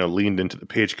 leaned into the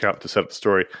page count to set up the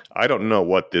story. I don't know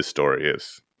what this story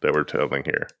is that we're telling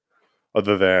here,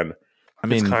 other than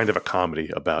it's kind of a comedy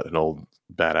about an old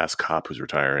badass cop who's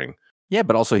retiring. Yeah,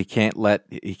 but also he can't let.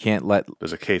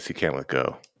 There's a case he can't let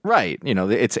go. Right.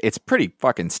 It's pretty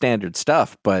fucking standard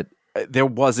stuff, but there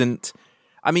wasn't.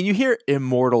 You hear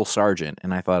Immortal Sergeant,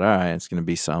 and I thought, all right, it's going to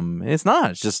be some. It's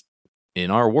not. It's just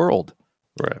in our world,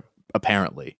 right?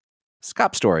 Apparently, it's a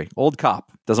cop story. Old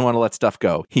cop doesn't want to let stuff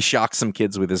go. He shocks some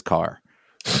kids with his car.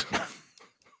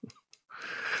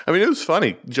 It was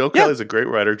funny. Joe Kelly's a great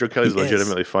writer. Joe Kelly's a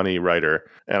legitimately funny writer.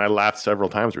 And I laughed several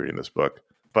times reading this book.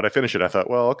 But I finished it. I thought,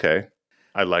 well, okay.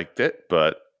 I liked it,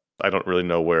 but I don't really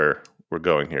know where we're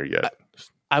going here yet.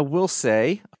 I will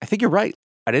say, I think you're right.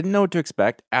 I didn't know what to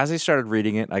expect. As I started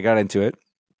reading it, I got into it.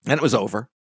 And it was over.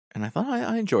 And I thought,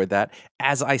 I enjoyed that.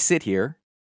 As I sit here,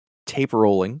 tape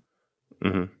rolling,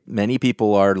 many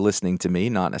people are listening to me,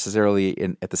 not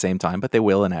necessarily at the same time, but they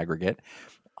will in aggregate.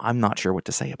 I'm not sure what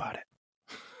to say about it.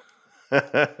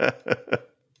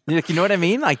 You know what I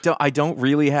mean? I don't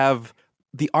really have.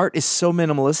 The art is so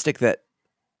minimalistic that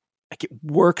it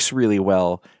works really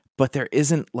well, but there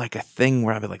isn't like a thing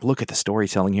where I'd be like, look at the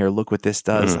storytelling here, look what this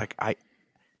does.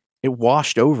 It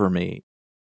washed over me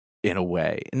in a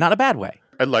way, not a bad way.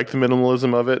 I liked the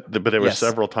minimalism of it, but there were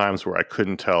several times where I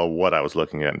couldn't tell what I was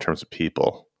looking at in terms of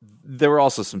people. There were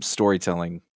also some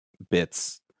storytelling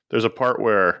bits. There's a part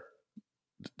where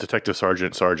Detective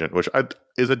Sergeant, which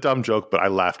is a dumb joke, but I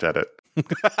laughed at it.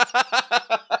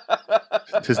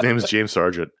 His name is James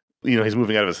Sargent. He's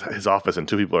moving out of his office, and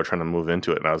two people are trying to move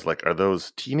into it. And I was like, are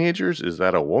those teenagers? Is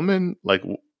that a woman? Like,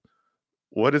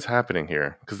 what is happening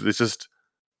here? Because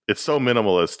it's so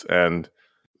minimalist. And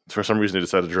for some reason, they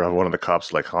decided to drive one of the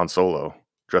cops like Han Solo,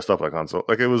 dressed up like Han Solo.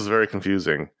 Like, it was very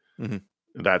confusing,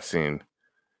 that scene.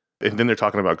 And then they're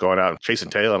talking about going out and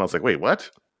chasing tail. And I was like, wait, what?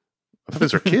 I thought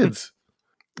these were kids.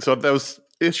 So there was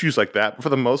issues like that. But for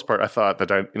the most part, I thought that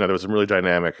there was some really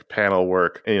dynamic panel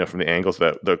work. And, from the angles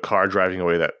that the car driving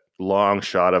away, that long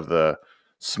shot of the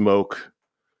smoke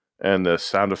and the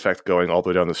sound effect going all the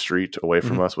way down the street away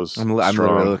from us was I'm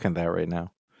literally looking at that right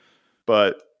now.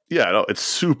 But yeah, no, it's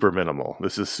super minimal.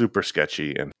 This is super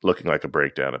sketchy and looking like a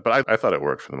breakdown. But I thought it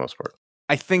worked for the most part.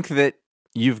 I think that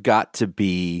you've either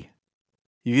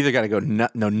got to go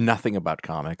know nothing about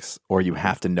comics, or you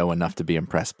have to know enough to be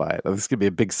impressed by it. This could be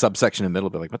a big subsection in the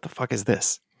middle, but like, what the fuck is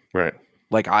this? Right.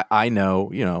 Like, I know,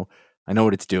 I know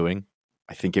what it's doing.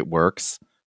 I think it works.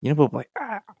 But like,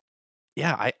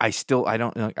 yeah, I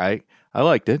don't know. I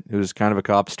liked it. It was kind of a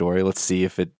cop story. Let's see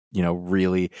if it,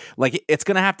 really, like, it's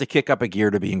going to have to kick up a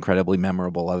gear to be incredibly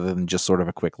memorable other than just sort of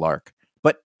a quick lark.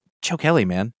 But Joe Kelly,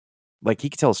 man, like, he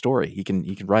can tell a story. He can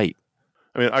write.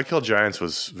 I mean, I Kill Giants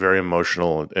was very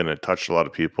emotional, and it touched a lot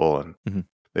of people, and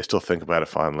they still think about it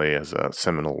fondly as a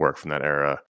seminal work from that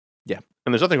era. Yeah.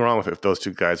 And there's nothing wrong with it if those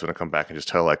two guys want to come back and just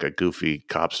tell like a goofy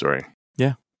cop story.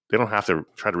 Yeah. They don't have to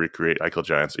try to recreate I Kill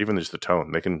Giants, even just the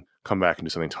tone. They can come back and do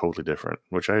something totally different,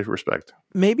 which I respect.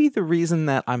 Maybe the reason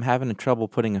that I'm having trouble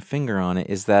putting a finger on it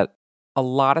is that a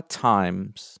lot of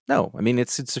times,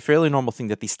 it's a fairly normal thing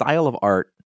that the style of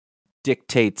art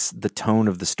dictates the tone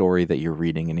of the story that you're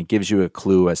reading, and it gives you a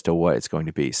clue as to what it's going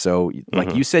to be. So,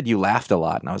 like you said, you laughed a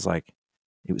lot, and I was like,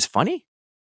 it was funny.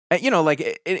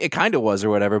 Like it kind of was or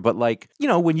whatever. But like,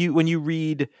 when you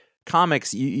read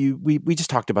comics, we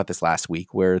just talked about this last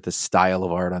week, where the style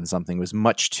of art on something was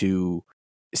much too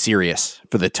serious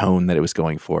for the tone that it was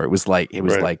going for. It was like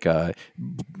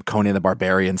Conan the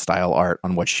Barbarian style art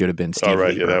on what should have been Steve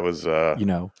right. Lieber, Yeah, that was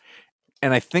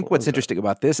And I think what's interesting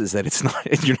about this is that it's not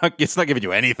giving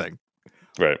you anything.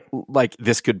 Right. Like,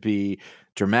 this could be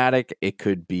dramatic, it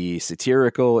could be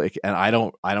satirical, and I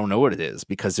don't know what it is,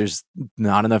 because there's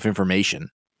not enough information,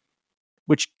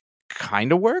 which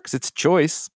kind of works. It's a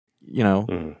choice,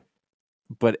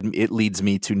 but it leads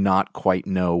me to not quite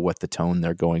know what the tone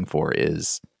they're going for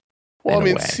is. Well,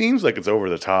 it seems like it's over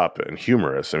the top and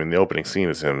humorous. I mean, the opening scene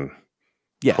is him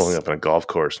pulling up on a golf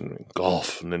course and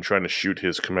then trying to shoot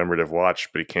his commemorative watch,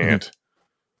 but he can't.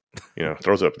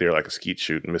 Throws it up there like a skeet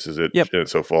shoot and misses it, and it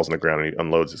so falls on the ground, and he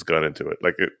unloads his gun into it.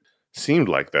 Like, it seemed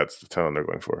like that's the tone they're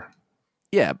going for.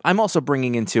 Yeah, I'm also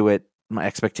bringing into it my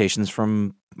expectations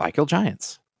from I Kill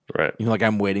Giants. Right. Like,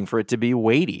 I'm waiting for it to be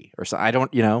weighty or so. I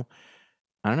don't know.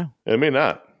 It may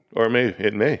not, or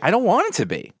it may. I don't want it to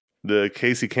be. The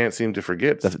case he can't seem to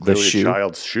forget. It's the clearly shoe. A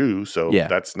child's shoe, so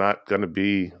that's not going to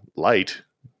be light.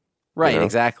 Right,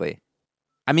 exactly.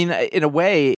 I mean, in a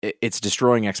way, it's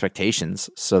destroying expectations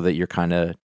so that you're kind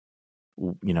of,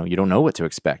 you don't know what to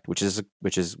expect, which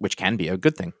can be a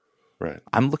good thing. Right.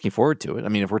 I'm looking forward to it. I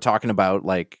mean, if we're talking about,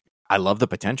 like, I love the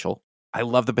potential. I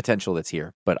love the potential that's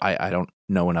here, but I don't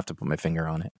know enough to put my finger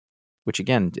on it, which,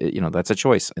 again, that's a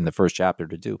choice in the first chapter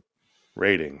to do.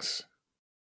 Ratings.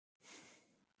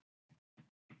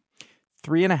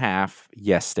 3.5.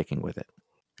 Yes, sticking with it.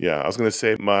 Yeah, I was going to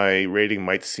say my rating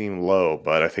might seem low,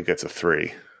 but I think it's a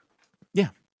 3. Yeah.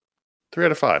 3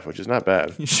 out of 5, which is not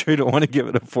bad. You sure you don't want to give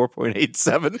it a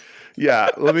 4.87? Yeah,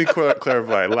 let me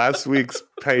clarify. Last week's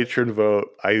patron vote,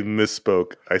 I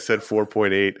misspoke. I said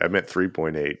 4.8. I meant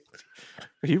 3.8.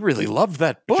 You really loved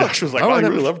that book. Josh was like, I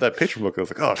really loved that patron book. I was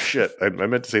like, oh, shit. I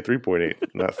meant to say 3.8,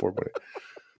 not 4.8.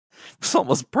 It's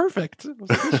almost perfect. It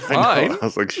was fine. I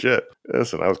was like, shit.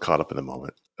 Listen, I was caught up in the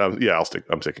moment. I'm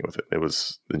sticking with it. It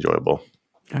was enjoyable.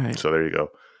 All right. So there you go.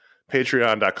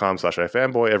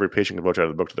 Patreon.com/ifanboy. Every patron can vote out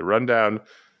of the book to the rundown.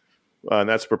 And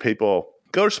that's where people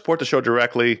go to support the show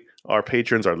directly. Our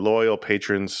patrons are loyal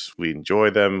patrons. We enjoy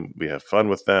them. We have fun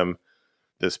with them.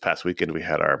 This past weekend, we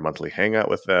had our monthly hangout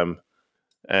with them.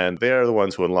 And they are the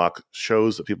ones who unlock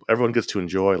shows that everyone gets to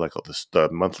enjoy, like all the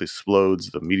monthly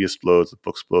splodes, the media splodes, the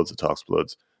book splodes, the talk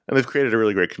splodes. And they've created a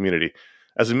really great community.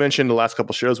 As we mentioned the last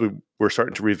couple shows, we're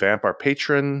starting to revamp our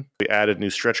Patreon. We added new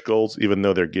stretch goals, even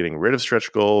though they're getting rid of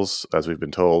stretch goals, as we've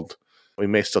been told. We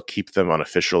may still keep them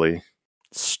unofficially.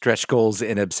 Stretch goals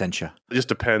in absentia. It just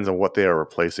depends on what they are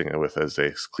replacing it with, as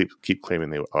they keep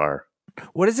claiming they are.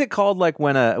 What is it called, like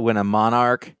when a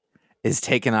monarch is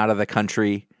taken out of the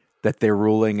country that they're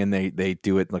ruling, and they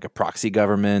do it like a proxy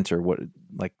government, or what?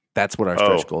 Like, That's what our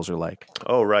stretch goals are like.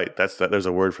 Oh, right. There's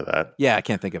a word for that. Yeah, I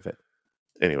can't think of it.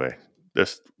 Anyway,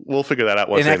 we'll figure that out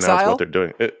once In they announce exile? what they're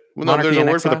doing. There's Monarchy a in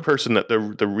word for the exile? person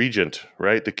the regent,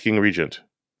 right? The king regent.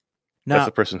 No, That's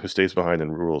the person who stays behind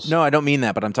and rules. no, I don't mean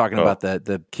that. But I'm talking about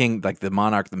the king, like the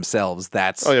monarch themselves.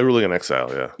 That's ruling in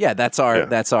exile. Yeah. yeah. That's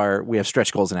our. We have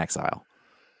stretch goals in exile.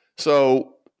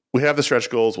 So we have the stretch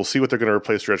goals. We'll see what they're going to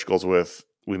replace stretch goals with.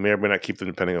 We may or may not keep them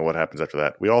depending on what happens after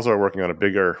that. We also are working on a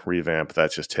bigger revamp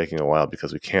that's just taking a while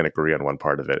because we can't agree on one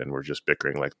part of it, and we're just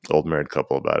bickering like old married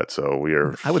couple about it. So we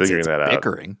are figuring that out.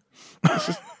 Bickering.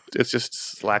 It's just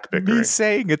slack bickering. Me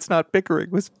saying it's not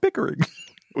bickering was bickering.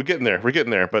 We're getting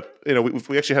there. But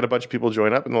we actually had a bunch of people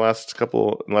join up in the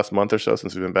last month or so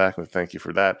since we've been back. And thank you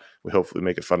for that. We hopefully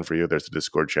make it fun for you. There's the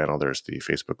Discord channel, there's the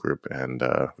Facebook group, and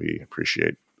we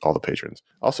appreciate all the patrons.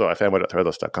 Also,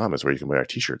 ifanboy.threadless.com is where you can buy our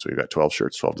t-shirts. We've got 12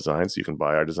 shirts, 12 designs. You can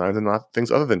buy our designs and not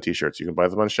things other than t-shirts. You can buy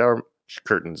them on shower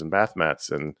curtains and bath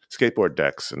mats and skateboard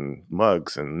decks and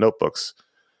mugs and notebooks.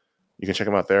 You can check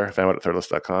them out there,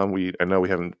 fanboy.threadless.com. I know we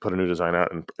haven't put a new design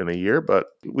out in a year, but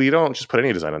we don't just put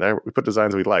any design on there. We put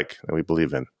designs we like and we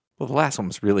believe in. Well, the last one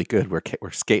was really good. We're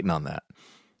skating on that.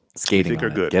 Skating we think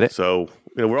on are good. Get it? So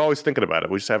we're always thinking about it.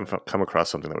 We just haven't come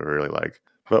across something that we really like.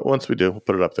 But once we do, we'll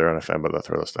put it up there on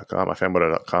fanboy.threadless.com.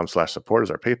 fanboy.com/support is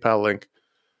our PayPal link.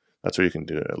 That's where you can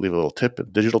leave a little tip, a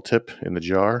digital tip in the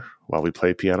jar while we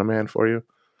play Piano Man for you.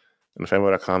 And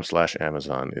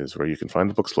fanboy.com/Amazon is where you can find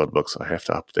the Books Blood books. I have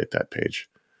to update that page.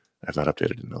 I have not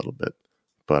updated in a little bit,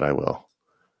 but I will.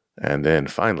 And then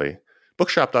finally,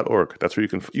 bookshop.org. That's where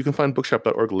you can find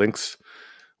bookshop.org links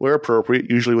where appropriate,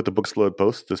 usually with the Books Blood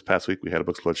post. This past week, we had a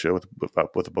Books Blood show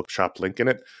with a bookshop link in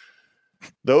it.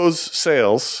 Those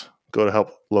sales go to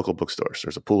help local bookstores.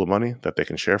 There's a pool of money that they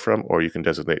can share from, or you can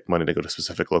designate money to go to a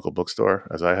specific local bookstore,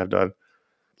 as I have done.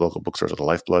 Local bookstores are the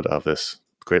lifeblood of this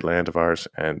great land of ours,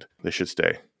 and they should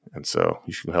stay. And so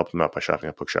you can help them out by shopping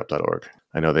at bookshop.org.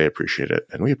 I know they appreciate it,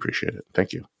 and we appreciate it.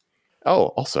 Thank you. Oh,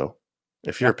 also,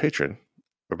 if you're a patron,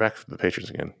 we're back to the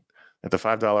patrons again. At the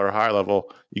 $5 or higher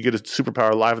level, you get a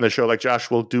superpower live in the show like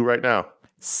Josh will do right now.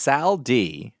 Sal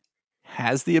D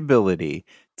has the ability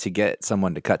to get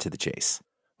someone to cut to the chase.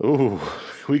 Ooh,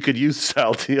 we could use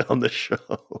Sal D on the show.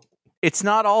 It's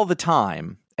not all the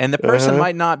time, and the person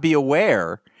might not be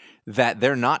aware that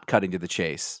they're not cutting to the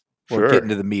chase or getting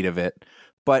to the meat of it.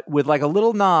 But with like a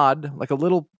little nod, like a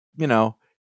little,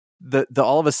 the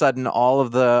all of a sudden, all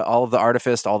of the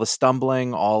artifice, all the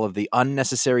stumbling, all of the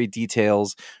unnecessary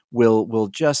details will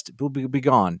be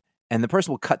gone, and the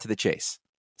person will cut to the chase,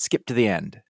 skip to the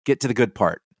end, get to the good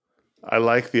part. I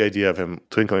like the idea of him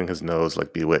twinkling his nose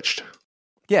like Bewitched.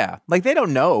 Yeah, like they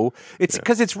don't know. It's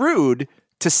because it's rude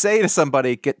to say to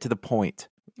somebody, get to the point.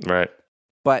 Right.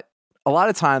 But a lot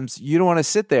of times you don't want to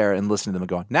sit there and listen to them and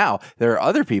go, now there are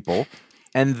other people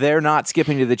and they're not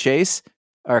skipping to the chase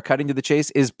or cutting to the chase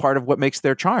is part of what makes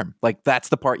their charm. Like that's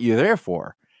the part you're there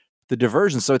for, the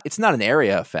diversion. So it's not an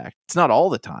area effect. It's not all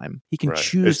the time. He can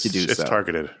choose to do so. It's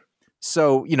targeted.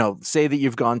 So, say that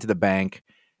you've gone to the bank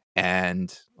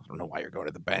and I don't know why you're going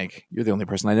to the bank. You're the only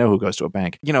person I know who goes to a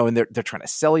bank, and they're trying to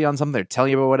sell you on something. They're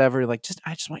telling you about whatever. You're like,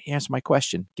 I just want you to answer my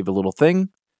question. Give a little thing.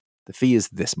 The fee is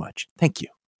this much. Thank you.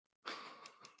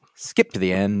 Skip to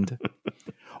the end.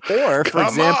 Or, for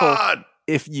example,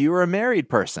 if you're a married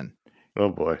person. Oh,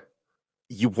 boy.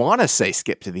 You want to say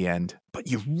skip to the end, but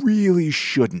you really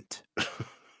shouldn't.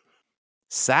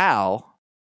 Sal,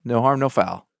 no harm, no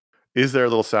foul. Is there a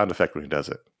little sound effect when he does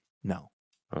it? No.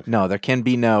 Okay. No, there can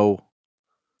be no.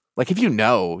 Like, if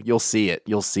you'll see it.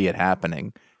 You'll see it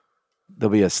happening.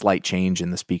 There'll be a slight change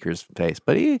in the speaker's face,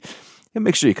 but he'll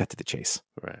make sure you cut to the chase.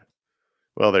 Right.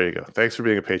 Well, there you go. Thanks for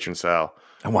being a patron, Sal.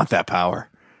 I want that power.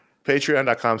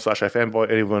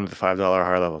 Patreon.com/ifanboy. Anyone at the $5 or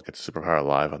higher level gets a superpower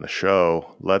live on the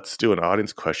show. Let's do an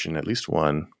audience question, at least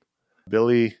one.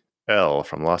 Billy L.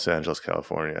 from Los Angeles,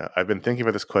 California. I've been thinking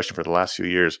about this question for the last few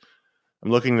years.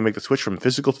 I'm looking to make the switch from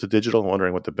physical to digital,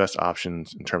 wondering what the best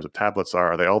options in terms of tablets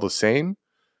are. Are they all the same?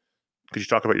 Could you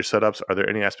talk about your setups? Are there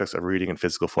any aspects of reading in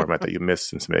physical format that you missed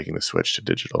since making the switch to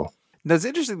digital? Now, it's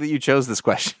interesting that you chose this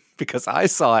question because I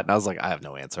saw it and I was like, I have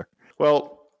no answer.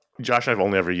 Well, Josh and I have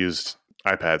only ever used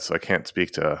iPads, so I can't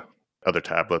speak to other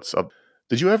tablets.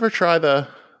 Did you ever try the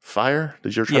Fire?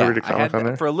 Did you ever try to read a comic on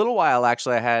there? For a little while,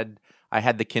 actually, I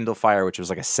had the Kindle Fire, which was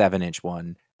like a 7-inch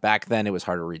one. Back then, it was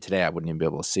hard to read. Today, I wouldn't even be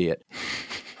able to see it.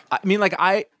 I mean, like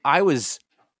I was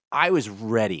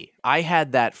ready. I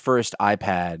had that first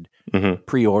iPad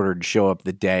pre-ordered, show up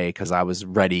the day because I was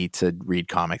ready to read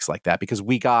comics like that. Because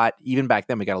even back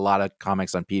then, we got a lot of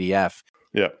comics on PDF.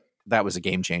 Yeah. that was a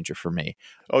game changer for me.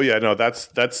 Oh yeah, no, that's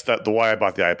the why I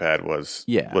bought the iPad was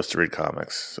to read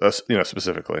comics,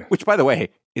 specifically. Which, by the way,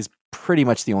 is pretty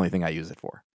much the only thing I use it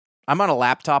for. I'm on a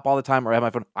laptop all the time or I have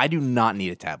my phone. I do not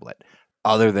need a tablet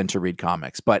other than to read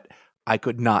comics, but I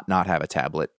could not have a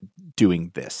tablet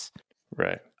doing this.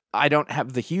 Right. I don't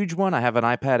have the huge one. I have an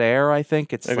iPad Air, I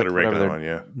think. It's I got a regular one,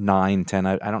 yeah. 9, 10.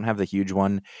 I don't have the huge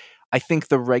one. I think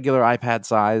the regular iPad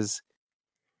size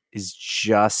is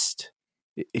just,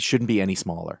 it shouldn't be any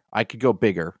smaller. I could go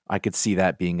bigger. I could see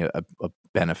that being a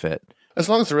benefit. As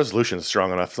long as the resolution is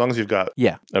strong enough, as long as you've got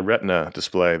a Retina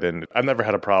display, then I've never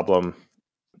had a problem.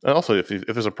 And also, if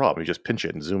there's a problem, you just pinch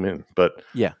it and zoom in. But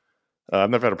I've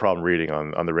never had a problem reading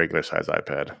on the regular size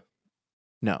iPad.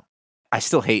 No. I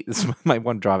still hate, this is my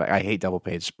one drawback, I hate double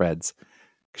page spreads.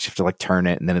 Because you have to like turn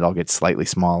it and then it all gets slightly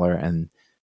smaller. And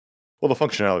well, the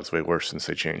functionality is way worse since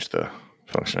they changed the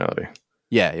functionality.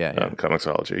 Yeah.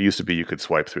 Comixology. It used to be you could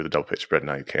swipe through the double page spread.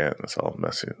 Now you can't. That's all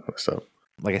messed up.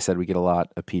 Like I said, we get a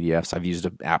lot of PDFs. I've used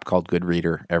an app called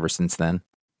Goodreader ever since then.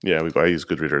 Yeah, I use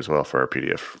Goodreader as well for our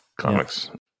PDF comics.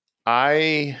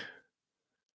 Yeah.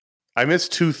 I miss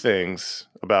two things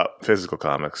about physical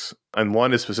comics, and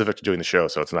one is specific to doing the show,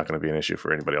 so it's not going to be an issue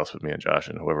for anybody else but me and Josh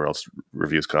and whoever else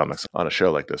reviews comics on a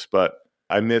show like this. But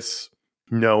I miss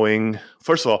knowing,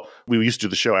 first of all, we used to do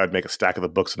the show, I would make a stack of the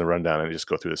books in the rundown and just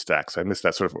go through the stacks. I miss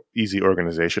that sort of easy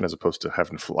organization as opposed to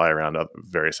having to fly around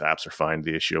various apps or find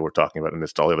the issue we're talking about and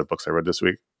list all the other books I read this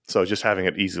week. So just having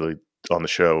it easily on the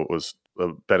show was a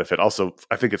benefit. Also,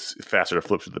 I think it's faster to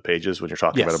flip through the pages when you're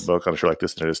talking about a book on a show like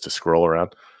this than it is to scroll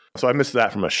around. So I miss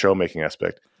that from a show making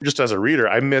aspect. Just as a reader,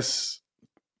 I miss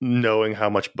knowing how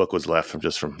much book was left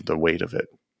from the weight of it,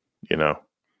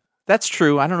 That's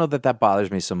true. I don't know that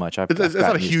bothers me so much. It's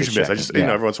not a huge miss. I just,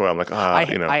 every once in a while I'm like,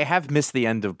 I have missed the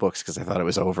end of books because I thought it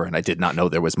was over and I did not know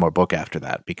there was more book after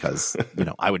that because,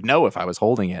 I would know if I was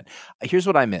holding it. Here's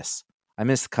what I miss. I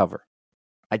miss the cover.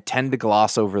 I tend to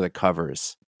gloss over the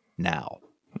covers now,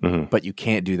 but you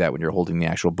can't do that when you're holding the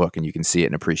actual book and you can see it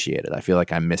and appreciate it. I feel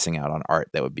like I'm missing out on art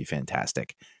that would be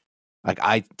fantastic. Like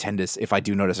I tend to, if I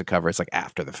do notice a cover, it's like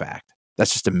after the fact.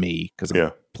 That's just a me because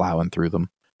I'm plowing through them.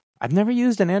 I've never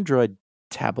used an Android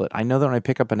tablet. I know that when I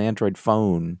pick up an Android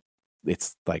phone,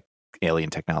 it's like alien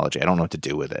technology. I don't know what to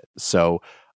do with it. So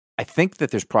I think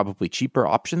that there's probably cheaper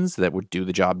options that would do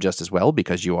the job just as well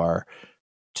because you are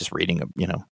just reading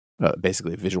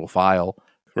basically a visual file.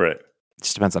 Right. It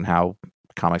just depends on how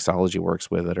Comixology works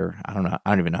with it, or I don't know. I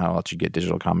don't even know how else you get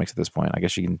digital comics at this point. I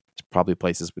guess you can probably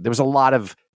places. There was a lot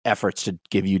of efforts to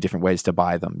give you different ways to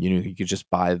buy them. You could just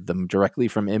buy them directly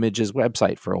from Image's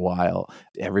website for a while.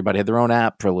 Everybody had their own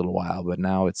app for a little while, but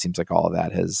now it seems like all of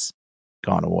that has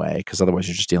gone away because otherwise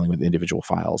you're just dealing with individual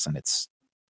files and that's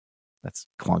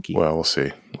clunky. Well, we'll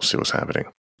see. We'll see what's happening.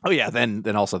 Oh yeah, then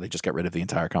also they just got rid of the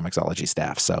entire Comixology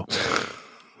staff.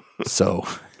 So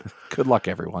good luck,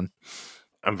 everyone.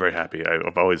 I'm very happy.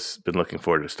 I've always been looking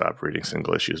forward to stop reading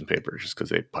single issues in paper just because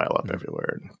they pile up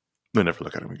everywhere and I never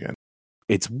look at them again.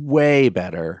 It's way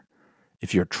better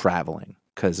if you're traveling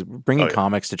because bringing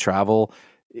comics to travel,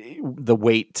 the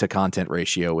weight to content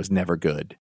ratio was never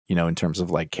good, in terms of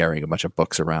like carrying a bunch of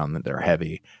books around that are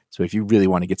heavy. So if you really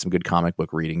want to get some good comic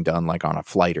book reading done, like on a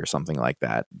flight or something like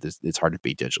that, it's hard to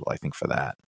beat digital, I think, for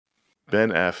that.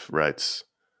 Ben F. writes,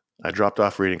 I dropped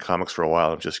off reading comics for a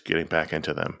while and just getting back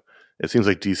into them. It seems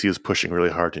like DC is pushing really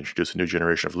hard to introduce a new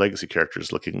generation of legacy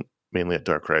characters looking mainly at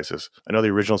Dark Crisis. I know the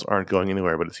originals aren't going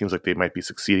anywhere, but it seems like they might be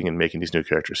succeeding in making these new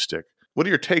characters stick. What are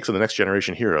your takes on the next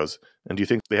generation heroes? And do you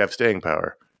think they have staying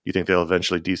power? Do you think they'll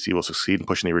eventually DC will succeed in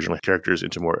pushing the original characters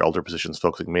into more elder positions,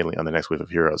 focusing mainly on the next wave of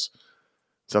heroes?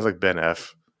 Sounds like Ben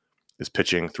F. is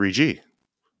pitching 3G,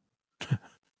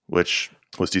 which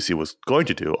was DC was going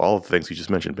to do. All of the things you just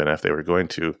mentioned, Ben F., they were going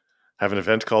to have an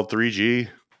event called 3G.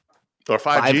 Or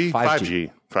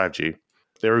 5G? 5G.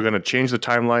 They were going to change the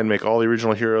timeline, make all the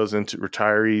original heroes into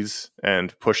retirees,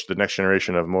 and push the next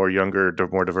generation of more younger,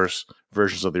 more diverse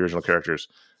versions of the original characters.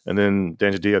 And then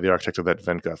Dan DiDio, the architect of that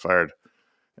event, got fired.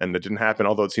 And it didn't happen,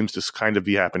 although it seems to kind of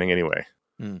be happening anyway.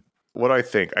 What do I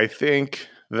think? I think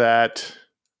that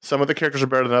some of the characters are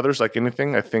better than others, like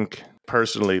anything. I think,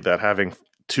 personally, that having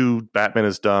 2 Batman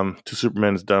is dumb, 2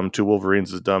 Superman is dumb, 2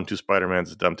 Wolverines is dumb, 2 Spider-Mans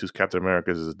is dumb, 2 Captain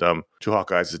Americas is dumb, 2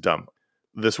 Hawkeyes is dumb.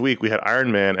 This week we had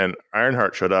Iron Man and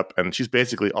Ironheart showed up, and she's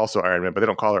basically also Iron Man, but they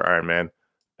don't call her Iron Man.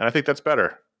 And I think that's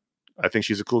better. I think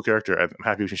she's a cool character. I'm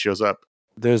happy when she shows up.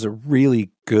 There's a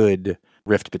really good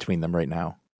rift between them right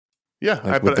now.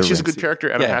 Yeah, but she's a good character,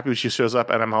 and I'm happy when she shows up,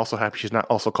 and I'm also happy she's not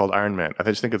also called Iron Man. I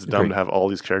just think it's dumb to have all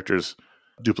these characters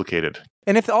duplicated.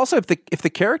 And if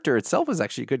the character itself is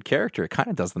actually a good character, it kind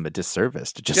of does them a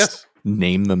disservice to just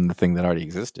name them the thing that already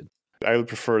existed. I would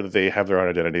prefer that they have their own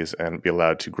identities and be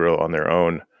allowed to grow on their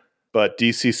own. But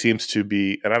DC seems to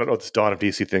be, and I don't know what this Dawn of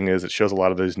DC thing is. It shows a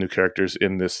lot of those new characters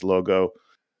in this logo.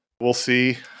 We'll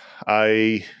see.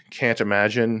 I can't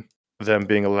imagine them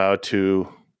being allowed to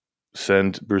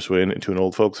send Bruce Wayne into an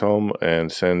old folks home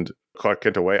and send Clark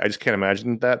Kent away. I just can't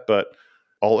imagine that, but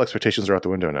all expectations are out the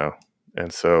window now.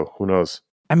 And so who knows?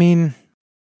 I mean,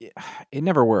 it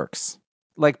never works.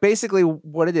 Like basically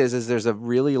what it is there's a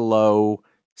really low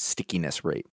stickiness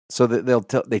rate. So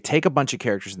that they take a bunch of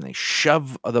characters and they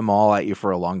shove them all at you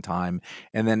for a long time.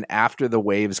 And then after the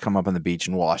waves come up on the beach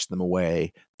and wash them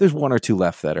away, there's one or two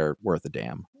left that are worth a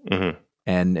damn. Mm-hmm.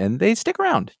 And they stick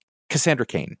around. Cassandra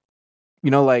Cain,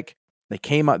 like they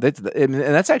came up, and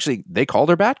that's actually, they called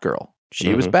her Batgirl.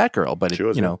 She was Batgirl, but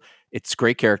it's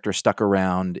great character, stuck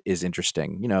around, is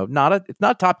interesting. It's not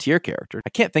a top tier character. I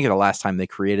can't think of the last time they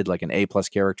created like an A+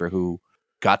 character who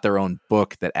got their own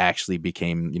book that actually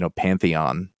became,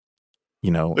 Pantheon.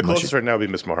 The closest right now would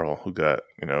be Miss Marvel, who got,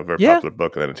 a very popular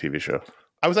book and then a TV show.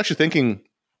 I was actually thinking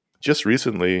just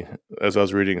recently, as I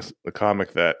was reading the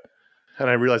comic, that,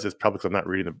 and I realized it's probably because I'm not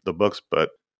reading the books,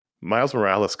 but Miles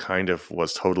Morales kind of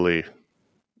was totally,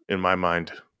 in my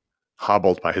mind,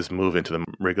 hobbled by his move into the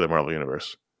regular Marvel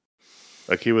universe.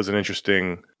 Like, he was an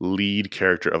interesting lead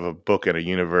character of a book and a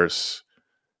universe,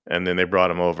 and then they brought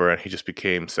him over, and he just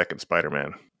became second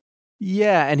Spider-Man.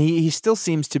 Yeah, and he still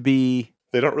seems to be...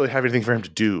 They don't really have anything for him to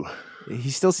do. He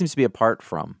still seems to be apart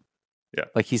from. Yeah.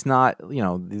 Like, he's not,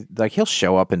 like, he'll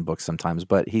show up in books sometimes,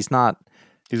 but he's not...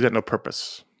 He's got no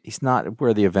purpose. He's not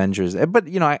where the Avengers... But,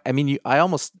 I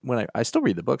almost... I still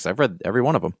read the books. I've read every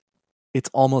one of them. It's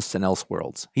almost an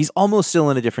Elseworlds. He's almost still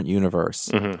in a different universe,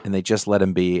 and they just let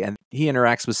him be. And he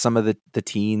interacts with some of the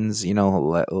teens,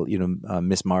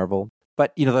 Miss Marvel.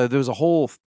 But, there was a whole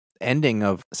ending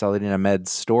of Saladin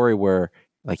Ahmed's story where,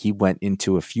 like, he went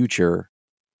into a future...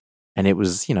 And it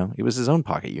was, it was his own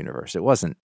pocket universe. It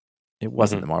wasn't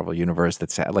the Marvel universe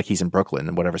that's like he's in Brooklyn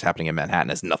and whatever's happening in Manhattan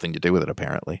has nothing to do with it,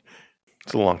 apparently.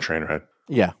 It's a long train ride.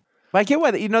 Yeah. But I get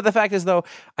why, the fact is, though,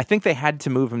 I think they had to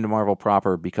move him to Marvel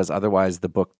proper because otherwise the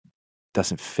book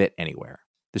doesn't fit anywhere.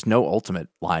 There's no Ultimate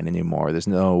line anymore. There's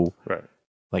no,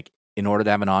 like, in order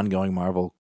to have an ongoing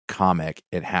Marvel comic,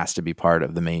 it has to be part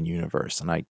of the main universe.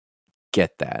 And I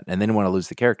get that. And they didn't want to lose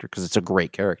the character because it's a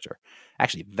great character.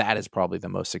 Actually, that is probably the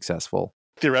most successful.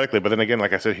 Theoretically, but then again,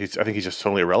 like I said, I think he's just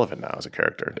totally irrelevant now as a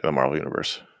character in the Marvel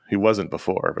universe. He wasn't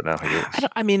before, but now he is.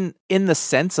 I mean, in the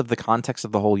sense of the context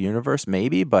of the whole universe,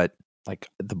 maybe, but like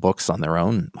the books on their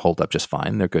own hold up just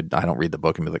fine. They're good. I don't read the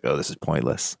book and be like, oh, this is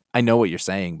pointless. I know what you're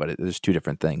saying, but there's two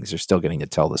different things. You're still getting to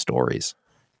tell the stories.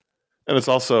 And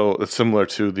it's similar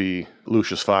to the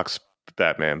Lucius Fox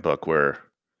Batman book where...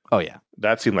 Oh, yeah.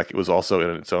 That seemed like it was also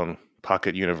in its own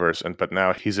pocket universe, but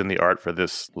now he's in the art for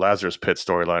this Lazarus Pit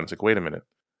storyline. It's like, wait a minute.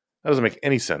 That doesn't make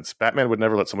any sense. Batman would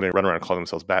never let somebody run around and call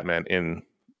themselves Batman in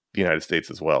the United States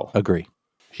as well. Agree.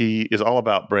 He is all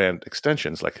about brand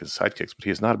extensions like his sidekicks, but he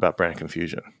is not about brand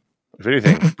confusion. If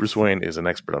anything, Bruce Wayne is an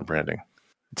expert on branding.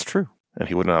 It's true. And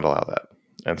he would not allow that.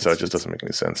 And so it just doesn't make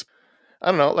any sense. I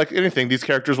don't know, like anything, these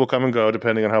characters will come and go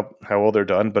depending on how well they're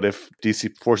done. But if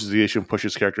DC forces the issue and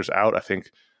pushes characters out, I think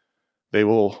they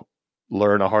will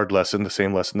learn a hard lesson, the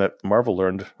same lesson that Marvel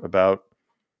learned about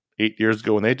 8 years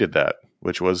ago when they did that,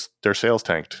 which was their sales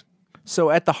tanked. So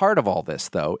at the heart of all this,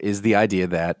 though, is the idea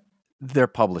that they're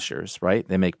publishers, right?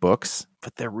 They make books,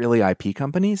 but they're really IP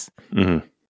companies. Mm-hmm.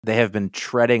 They have been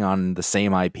treading on the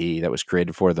same IP that was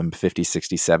created for them 50,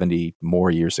 60, 70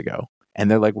 more years ago. And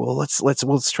they're like, well,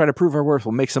 let's try to prove our worth.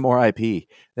 We'll make some more IP.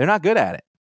 They're not good at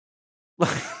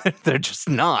it. They're just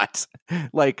not.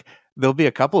 Like, there'll be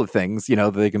a couple of things,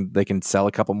 they can sell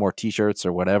a couple more T-shirts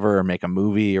or whatever, or make a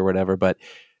movie or whatever, but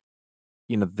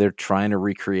they're trying to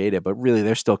recreate it, but really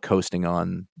they're still coasting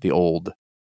on the old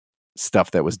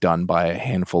stuff that was done by a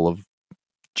handful of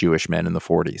Jewish men in the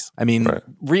 40s. I mean,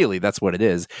 Really, that's what it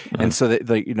is. Mm-hmm. And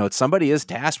so somebody is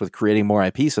tasked with creating more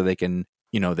IP so they can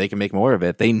make more of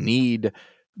it. They need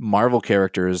Marvel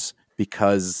characters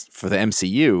because for the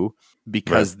MCU,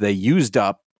 because they used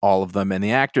up all of them and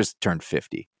the actors turned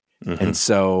 50. Mm-hmm. And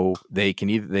so they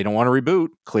don't want to reboot,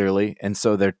 clearly, and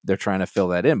so they're trying to fill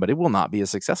that in, but it will not be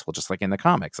as successful, just like in the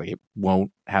comics. Like, it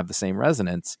won't have the same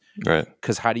resonance, right?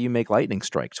 Because how do you make lightning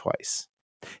strike twice?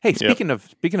 Hey, speaking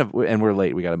of, and we're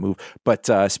late, we got to move.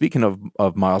 But speaking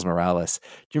of Miles Morales,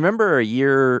 do you remember a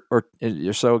year or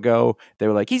so ago they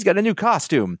were like, he's got a new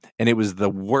costume, and it was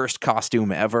the worst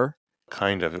costume ever.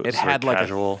 Kind of. It had like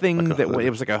casual, a thing like that it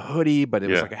was like a hoodie, but it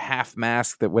was like a half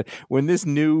mask that when this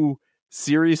new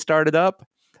series started up,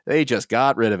 they just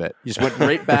got rid of it. You just went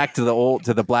right back to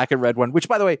the black and red one, which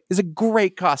by the way is a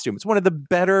great costume. It's one of the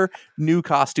better new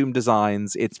costume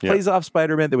designs. It plays off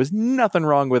Spider-Man. There was nothing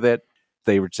wrong with it.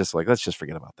 They were just like, let's just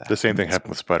forget about that. The same thing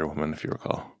happened with Spider-Woman, if you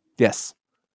recall. Yes.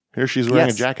 Here she's wearing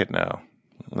a jacket now.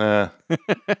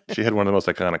 She had one of the most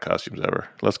iconic costumes ever.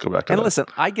 Let's go back to that. And listen,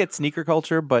 I get sneaker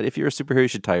culture, but if you're a superhero, you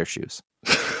should tie your shoes.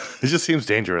 It just seems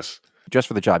dangerous. Just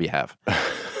for the job you have.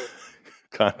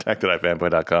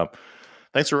 Contact@ifanboy.com.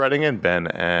 Thanks for writing in, Ben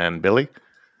and Billy.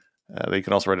 You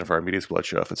can also write in for our Media Explode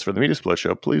show. If it's for the Media Explode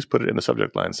show, please put it in the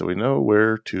subject line so we know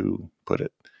where to put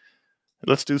it.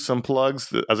 Let's do some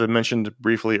plugs. As I mentioned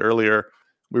briefly earlier,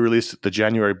 we released the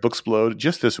January Booksplode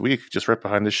just this week, just right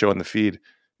behind this show in the feed.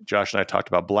 Josh and I talked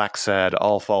about Black Sad,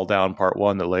 All Fall Down Part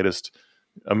 1, the latest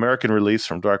American release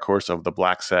from Dark Horse of the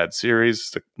Black Sad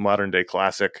series, the modern-day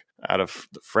classic out of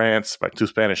France by 2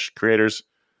 Spanish creators.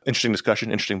 Interesting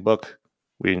discussion, interesting book.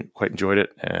 We quite enjoyed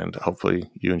it, and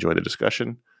hopefully you enjoyed the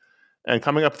discussion. And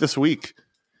coming up this week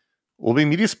will be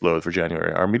Media Explode for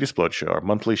January, our Media Explode show, our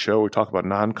monthly show where we talk about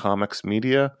non-comics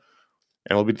media.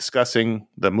 And we'll be discussing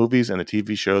the movies and the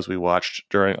TV shows we watched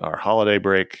during our holiday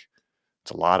break.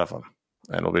 It's a lot of them.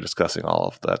 And we'll be discussing all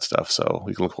of that stuff. So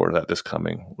we can look forward to that this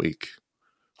coming week.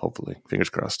 Hopefully.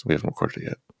 Fingers crossed. We haven't recorded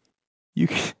it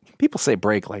yet. People say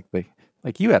break like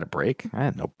you had a break. I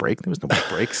had no break. There was no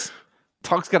breaks.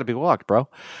 Talk's got to be walked, bro.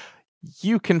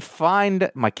 You can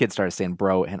find... My kid started saying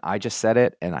bro, and I just said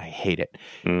it, and I hate it.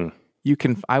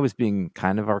 I was being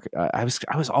kind of... I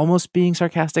was almost being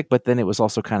sarcastic, but then it was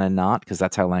also kind of not, because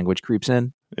that's how language creeps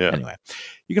in. Yeah. Anyway,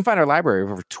 you can find our library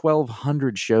of over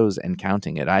 1,200 shows and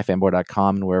counting at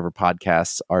ifanboy.com and wherever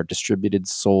podcasts are distributed,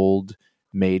 sold,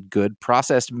 made good,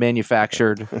 processed,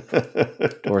 manufactured,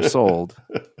 or sold.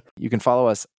 You can follow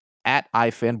us at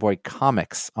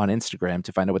ifanboycomics on Instagram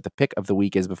to find out what the pick of the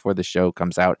week is before the show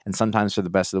comes out. And sometimes for the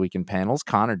best of the weekend panels.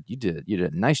 Connor, you did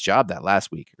a nice job that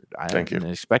last week. Thank you.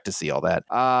 Didn't expect to see all that.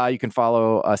 You can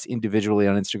follow us individually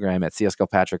on Instagram at CS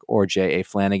Kilpatrick or J.A.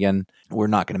 Flanagan. We're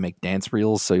not going to make dance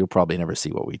reels, so you'll probably never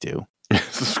see what we do.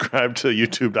 Subscribe to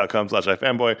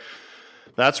youtube.com/ifanboy.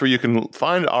 That's where you can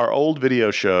find our old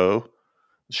video shows.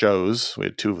 We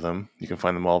had 2 of them. You can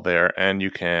find them all there, and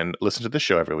you can listen to this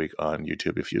show every week on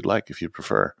YouTube if you'd like, if you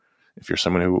prefer. If you're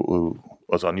someone who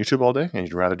was on YouTube all day and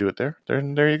you'd rather do it there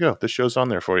you go. This show's on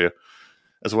there for you,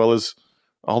 as well as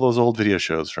all those old video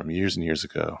shows from years and years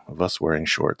ago of us wearing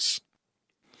shorts.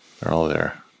 They're all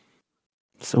there.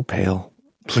 So pale.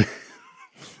 Please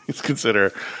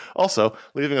consider also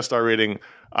leaving a star rating.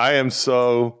 I am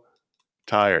so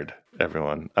tired,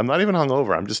 everyone. I'm not even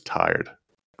hungover. I'm just tired.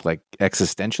 Like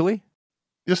existentially?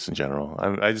 Just in general.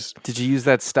 I just... Did you use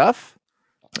that stuff?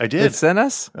 I did. It sent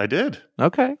us? I did.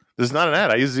 Okay. This is not an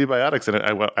ad. I use Z-Biotics, and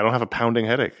I don't have a pounding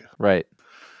headache. Right.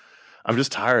 I'm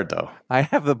just tired, though. I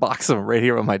have the box of them right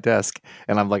here on my desk,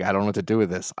 and I'm like, I don't know what to do with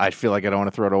this. I feel like I don't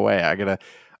want to throw it away. I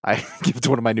give it to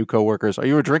one of my new coworkers. Are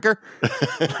you a drinker?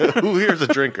 Who here's a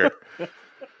drinker?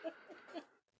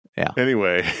 Yeah.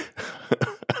 Anyway,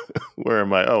 where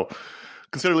am I? Oh,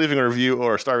 consider leaving a review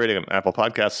or a star rating on Apple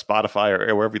Podcasts, Spotify,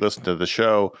 or wherever you listen to the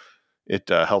show. It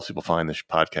helps people find this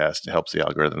podcast. It helps the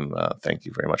algorithm. Thank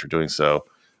you very much for doing so.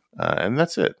 And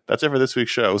that's it. That's it for this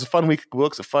week's show. It was a fun week of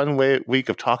books, a fun week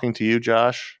of talking to you,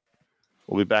 Josh.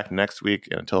 We'll be back next week.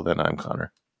 And until then, I'm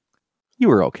Connor. You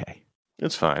were okay.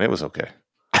 It's fine. It was okay.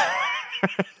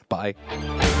 Bye.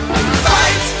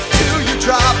 Fight till you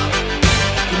drop.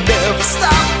 You never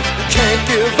stop. You can't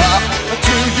give up.